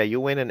OData you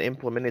went and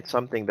implemented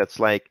something that's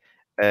like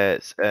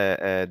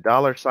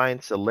dollar sign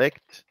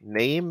select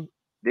name.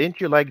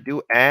 Didn't you like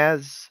do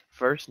as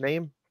first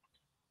name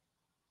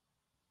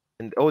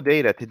in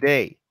OData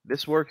today?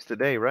 This works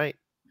today, right?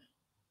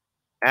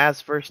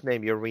 As first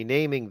name, you're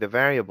renaming the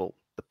variable,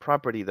 the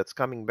property that's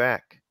coming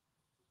back.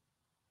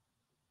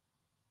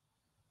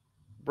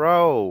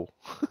 Bro,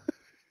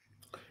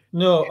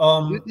 no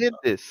you did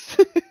this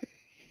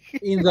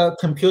in the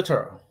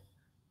computer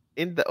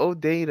in the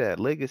OData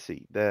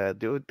legacy,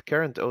 the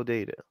current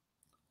OData.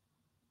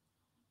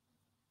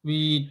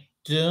 we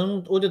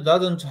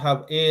doesn't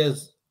have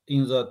as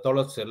in the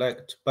dollar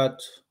select,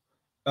 but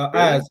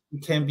Really? as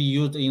it can be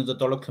used in the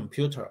dollar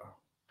computer.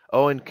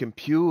 Oh, in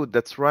compute,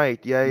 that's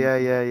right. Yeah, Mm. yeah,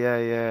 yeah, yeah,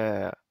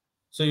 yeah.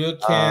 So you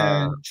Uh,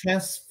 can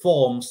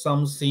transform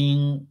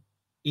something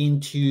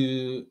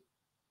into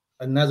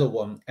another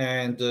one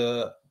and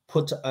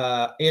put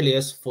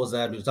alias for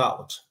the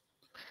result.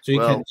 So you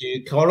can well,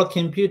 do color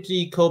compute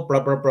equal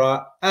blah blah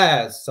blah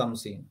as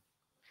something.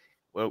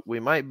 well, we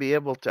might be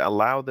able to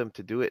allow them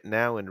to do it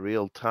now in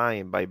real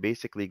time by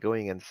basically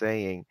going and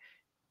saying,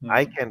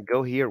 I Mm. can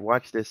go here,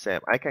 watch this,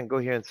 Sam. I can go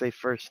here and say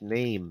first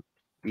name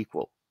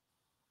equal,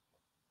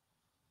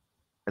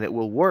 and it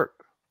will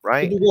work, It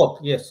right? will work,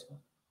 yes.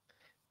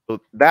 So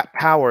that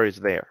power is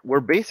there. We're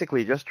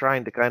basically just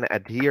trying to kind of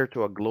adhere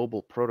to a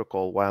global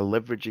protocol while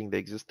leveraging the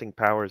existing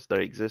powers that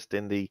exist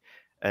in the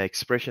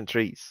expression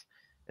trees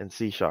in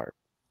C sharp.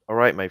 All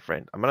right, my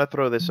friend, I'm going to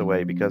throw this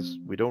away because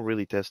we don't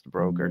really test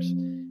brokers,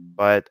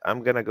 but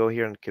I'm going to go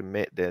here and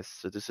commit this.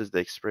 So this is the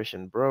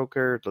expression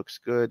broker. It looks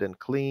good and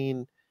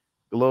clean.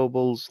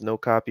 Globals, no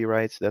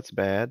copyrights. That's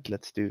bad.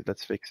 Let's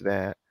fix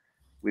that.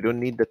 We don't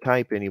need the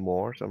type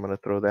anymore, so I'm going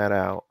to throw that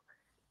out.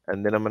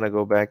 And then I'm gonna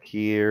go back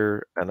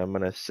here and I'm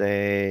gonna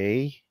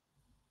say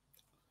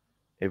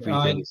I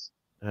everything's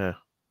uh,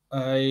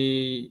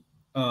 I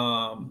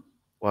um,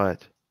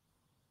 what?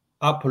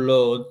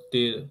 upload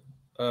the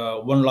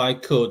one line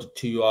code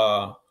to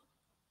your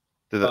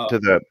To the uh, to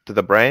the to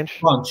the branch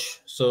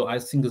branch. So I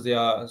think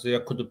there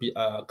could be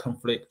a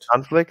conflict.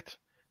 conflict?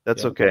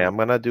 That's Yeah. okay. I'm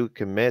gonna do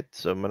commit,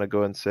 so I'm gonna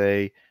go and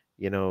say,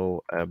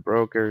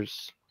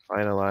 brokers,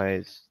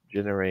 finalize,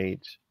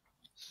 generate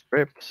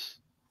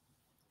scripts.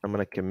 I'm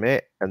gonna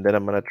commit and then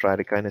I'm gonna try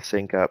to kind of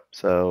sync up.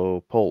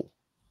 So poll.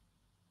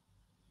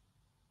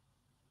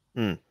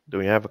 Do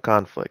we have a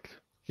conflict?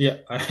 Yeah,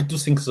 I do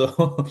think so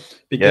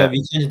because Yeah.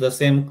 we changed the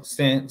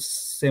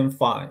same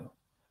file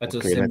at the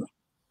Okay. same.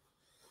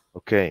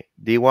 Okay.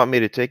 Do you want me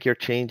to take your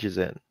changes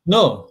in?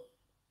 No,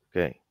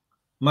 Okay.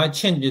 my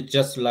change is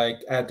just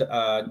like add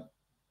a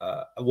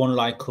one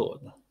line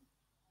code.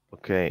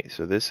 Okay.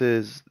 So this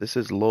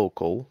is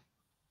local.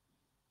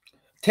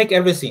 Take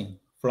everything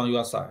from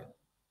your side.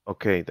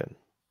 Okay then.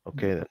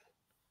 Okay then.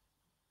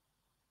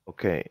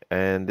 Okay.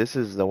 And this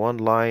is the one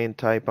line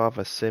type of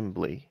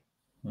assembly.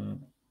 Mm.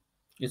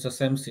 It's the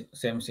same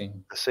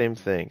thing. The same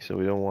thing. So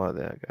we don't want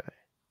that guy.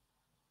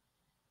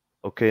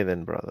 Okay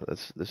then, brother.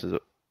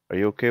 Are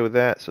you okay with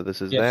that? So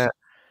this is Yes. that.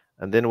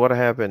 And then what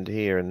happened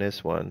here in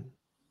this one?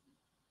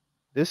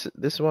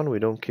 This one we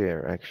don't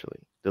care actually.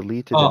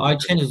 Deleted Oh, and I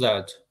changed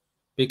that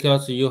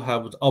because you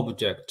have the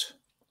object.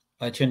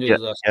 I changed yeah,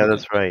 the yeah,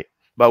 syntax. that's right.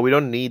 But we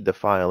don't need the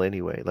file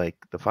anyway. Like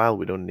the file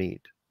we don't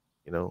need,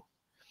 you know.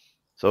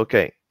 So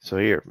okay. So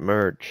here,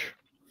 merge.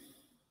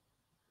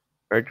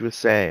 Merge with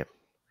Sam.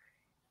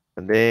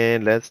 And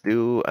then let's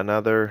do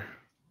another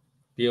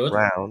Build.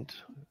 round.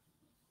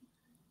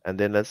 And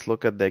then let's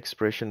look at the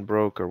expression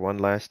broker one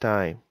last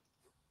time,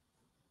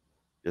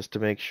 just to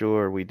make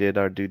sure we did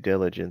our due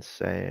diligence,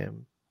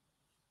 Sam.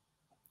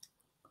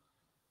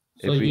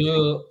 So Everything,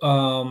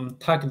 you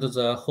target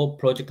the whole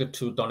project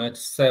to .NET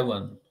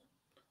 7,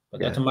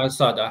 but at yeah. my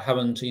side, I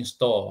haven't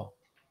installed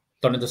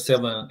 .NET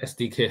 7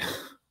 SDK.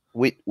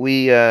 We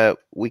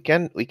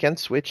can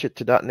switch it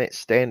to .NET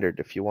Standard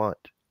if you want.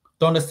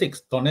 .NET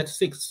 6, .NET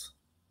 6.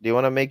 Do you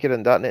want to make it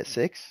in .NET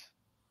 6?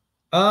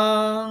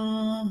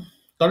 Um,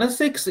 .NET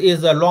 6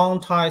 is a long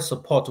time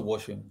support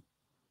version.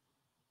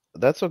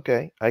 That's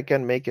okay. I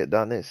can make it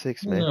 .NET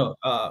 6, man. No,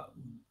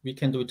 we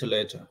can do it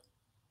later.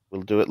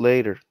 We'll do it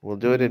later. We'll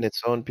do it in Mm,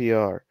 its own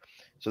PR.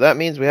 So that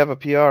means we have a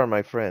PR,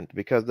 my friend,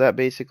 because that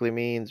basically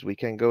means we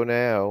can go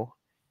now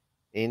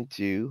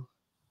into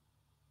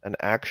an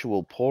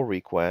actual pull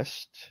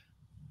request.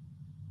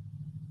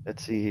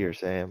 Let's see here,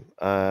 Sam.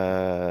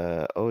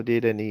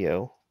 OData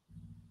Neo.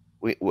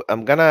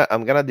 I'm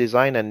gonna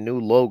design a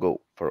new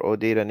logo for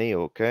OData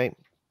Neo, okay?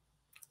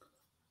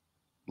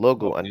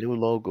 Logo, a Okay. new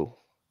logo.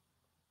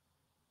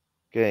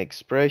 Okay,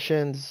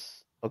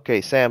 expressions.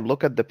 Okay, Sam,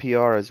 look at the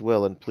PR as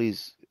well, and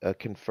please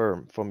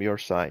confirm from your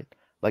side.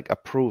 Like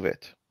approve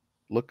it.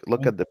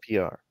 Look at the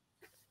PR.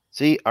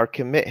 See, our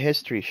commit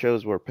history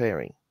shows we're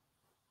pairing.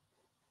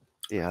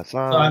 Yeah, So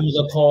I'm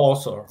Hassan. the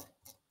co-author.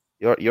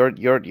 You're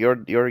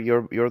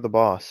the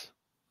boss.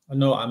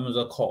 No, I'm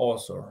the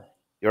co-author.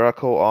 You're a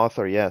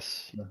co-author,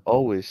 yes. Yeah.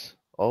 Always,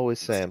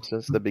 Sam,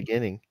 since the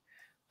beginning.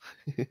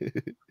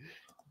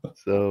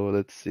 So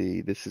let's see.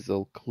 This is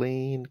all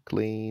clean.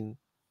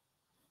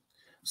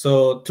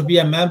 So to be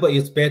a member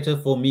is better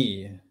for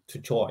me to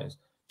choose.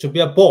 To be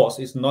a boss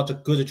is not a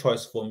good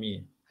choice for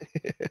me.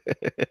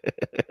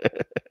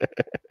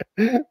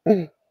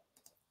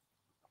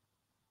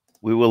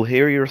 We will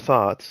hear your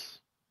thoughts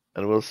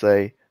and we'll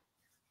say,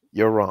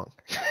 you're wrong.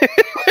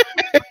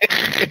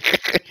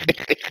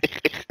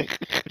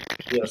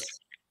 Yes,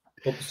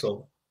 hope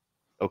so.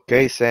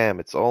 Okay, Sam,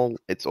 it's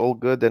all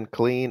good and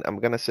clean. I'm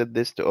gonna set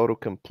this to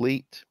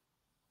autocomplete.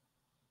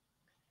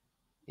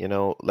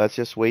 Let's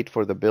just wait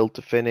for the build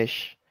to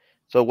finish.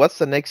 So what's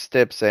the next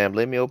step, Sam?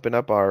 Let me open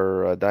up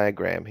our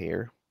diagram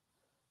here.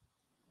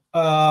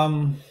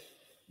 Um,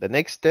 The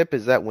next step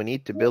is that we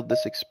need to build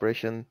this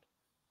expression,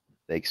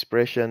 the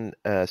expression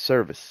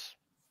service,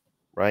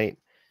 right?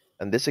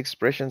 And this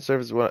expression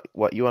service,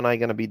 what you and I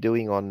gonna be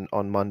doing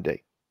on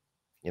Monday.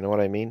 You know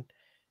what I mean?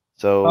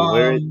 So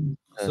where it,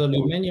 so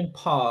the remaining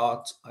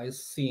part, I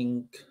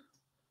think,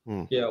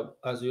 hmm, yeah,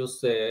 as you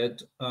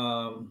said,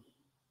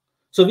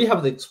 so we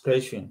have the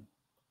expression.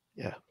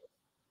 yeah,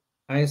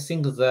 I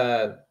think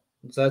that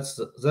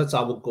that's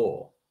our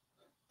goal.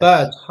 yes,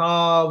 But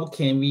how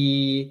can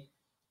we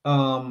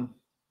um,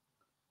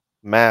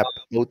 map,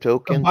 no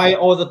tokens. combine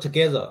all the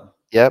together?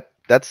 Yep,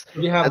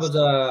 We have that's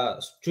the yeah,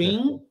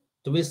 string.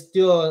 Do we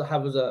still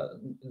have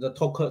the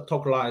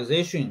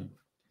tokenization?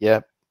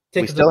 yep.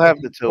 We Take the still have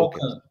the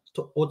tokens.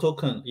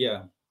 token.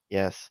 Yeah.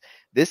 Yes.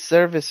 This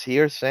service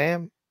here,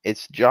 Sam,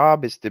 its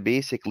job is to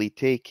basically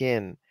take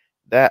in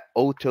that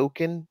O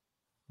token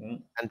Mm,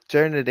 and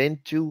turn it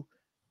into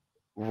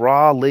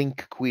raw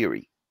link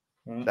query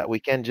mm. that we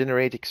can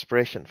generate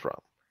expression from.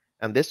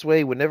 And this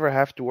way, we never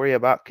have to worry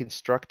about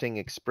constructing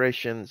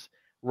expressions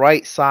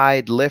right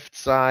side, left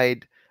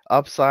side,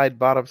 upside,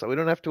 bottom side. We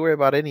don't have to worry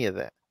about any of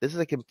that. This is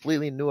a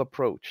completely new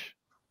approach.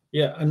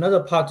 Yeah.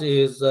 Another part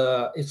is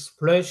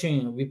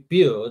expression we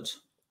build.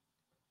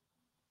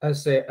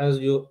 As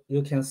you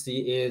can see,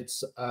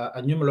 it's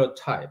a numeral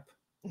type,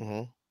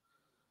 Hmm.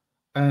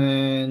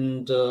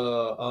 and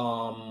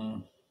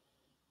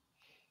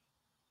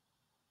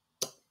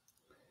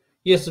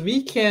yes,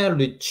 we can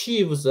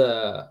retrieve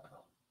the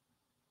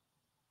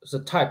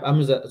type. I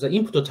mean the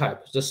input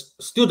type, the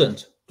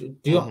student.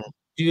 Hmm.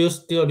 Do you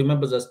still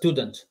remember the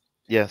student?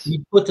 Yes.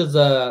 We put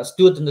the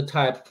student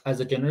type as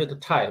a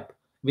generated type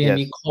when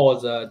we Yes. call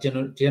the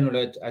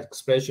generate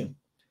expression,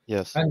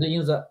 Yes. and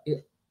in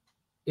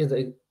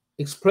the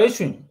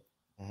expression.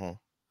 Hmm.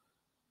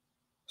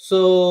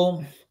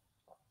 So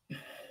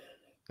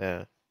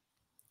Yeah.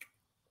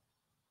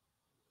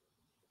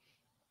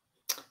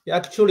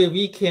 actually,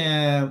 we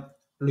can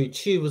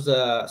retrieve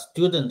the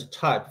student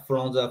type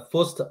from the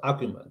first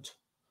argument.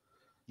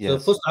 So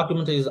Yes. first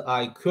argument is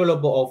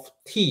equalable of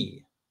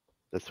t.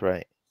 That's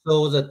right.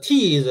 So the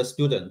t is a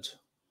student.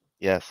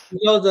 Yes.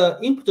 Because the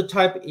input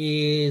type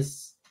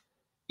is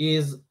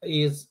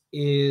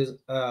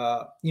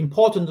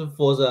important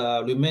for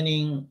the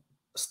remaining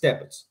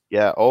steps.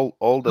 Yeah. All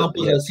the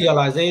Example, yeah. the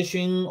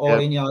serialization or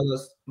Yep. any other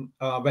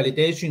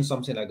validation,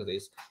 something like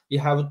this. We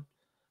have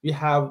to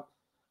have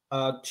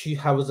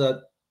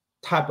the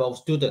type of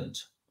student,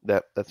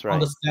 That's right.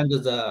 understand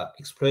the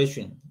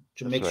expression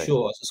to That's make right.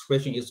 sure the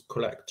expression is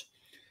correct.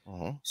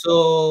 Hmm.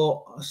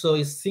 So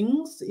it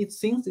thinks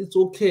it's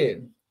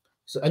okay.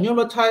 So a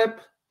number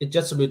type it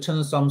just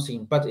returns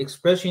something, but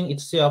expression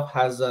itself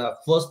has a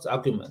first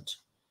argument,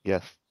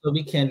 Yes. so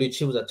we can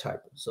retrieve the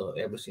type. So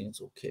everything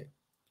is okay.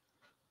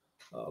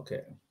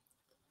 Okay.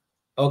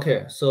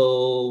 Okay.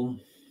 So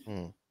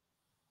Mm.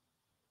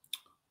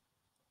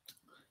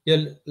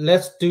 yeah,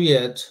 let's do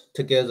it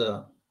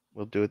together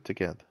We'll do it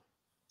together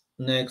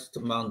next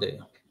Monday.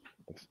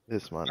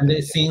 this And Monday.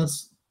 it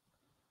seems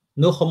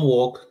no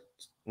homework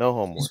No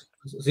homework.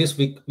 this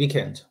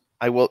weekend.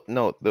 I will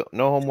no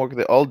homework.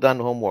 They're all done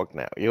homework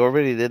now. You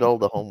already did all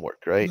the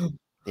homework, right?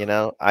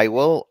 I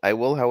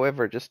will,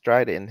 however, just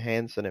try to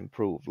enhance and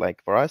improve.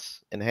 Like for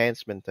us,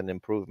 enhancement and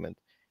improvement.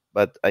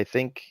 But I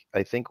think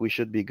we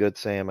should be good,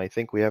 Sam. I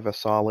think we have a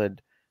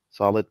solid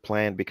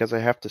plan because I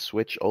have to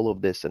switch all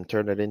of this and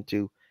turn it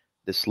into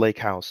this lake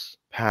house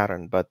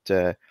pattern. But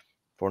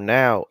for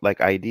now,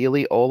 like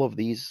ideally, all of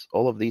these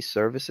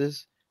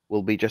services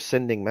will be just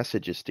sending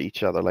messages to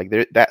each other. Like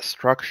that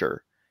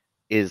structure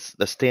is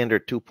the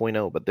standard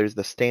 2.0, but there's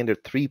the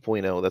standard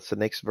 3.0. That's the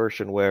next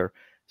version where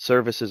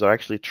services are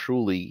actually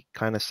truly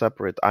kind of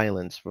separate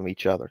islands from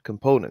each other,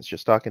 components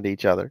just talking to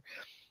each other.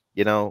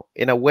 In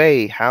a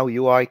way, how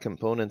UI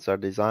components are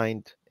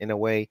designed in a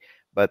way,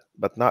 but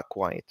not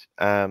quite.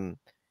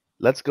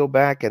 Let's go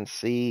back and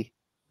see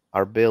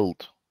our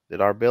build.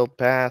 Did our build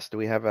pass? Do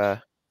we have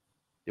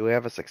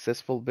a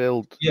successful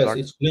build? Yes,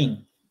 it's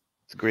green.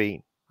 It's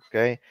green.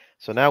 Okay.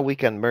 So now we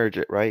can merge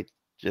it, right?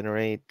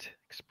 Generate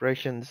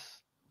expressions,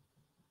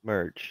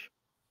 merge.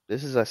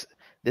 This is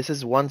this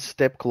is one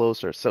step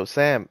closer. So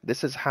Sam,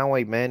 this is how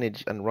I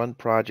manage and run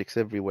projects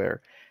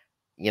everywhere.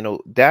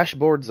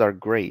 Dashboards are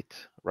great,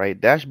 right?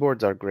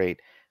 Dashboards are great,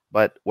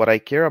 but what I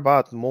care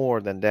about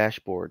more than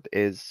dashboard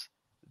is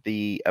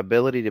the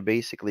ability to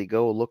basically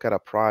go look at a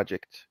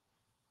project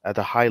at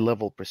a high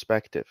level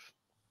perspective,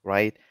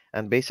 right?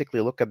 And basically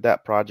look at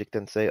that project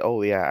and say,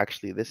 oh yeah,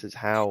 actually this is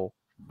how,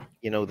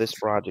 this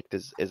project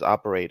is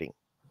operating,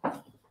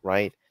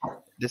 right?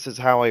 This is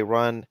how I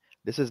run.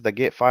 This is the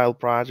Git file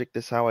project.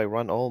 This is how I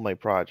run all my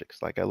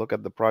projects. Like I look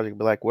at the project,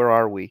 be like, where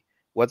are we?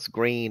 What's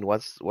green?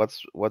 What's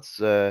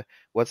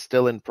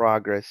still in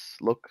progress?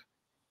 Look,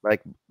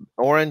 like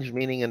orange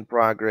meaning in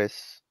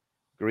progress,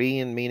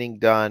 green meaning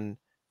done,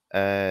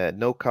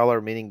 no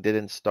color meaning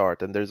didn't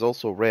start, and there's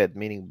also red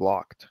meaning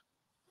blocked.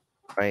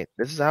 Right?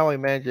 This is how I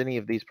manage any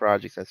of these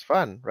projects. It's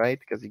fun, right?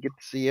 Because you get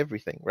to see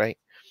everything, right?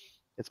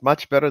 It's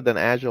much better than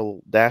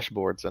Agile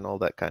dashboards and all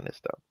that kind of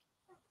stuff.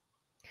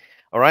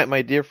 All right,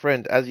 my dear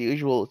friend, as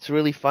usual, it's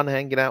really fun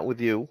hanging out with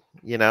you.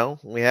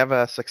 We have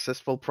a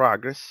successful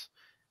progress,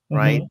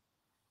 right?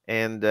 Mm-hmm.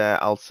 And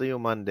I'll see you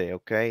Monday,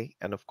 okay?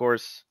 And of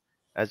course,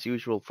 as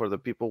usual, for the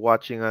people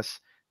watching us,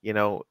 you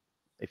know,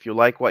 if you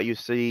like what you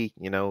see,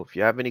 if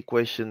you have any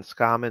questions,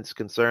 comments,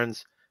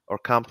 concerns, or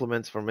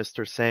compliments for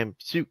Mr. Sam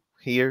Su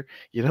here,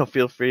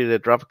 feel free to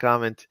drop a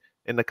comment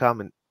in the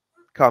comment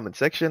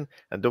section.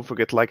 And don't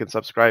forget to like and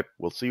subscribe.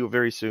 We'll see you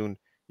very soon,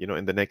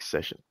 in the next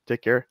session.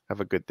 Take care. Have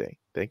a good day.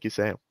 Thank you,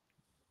 Sam.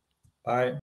 Bye.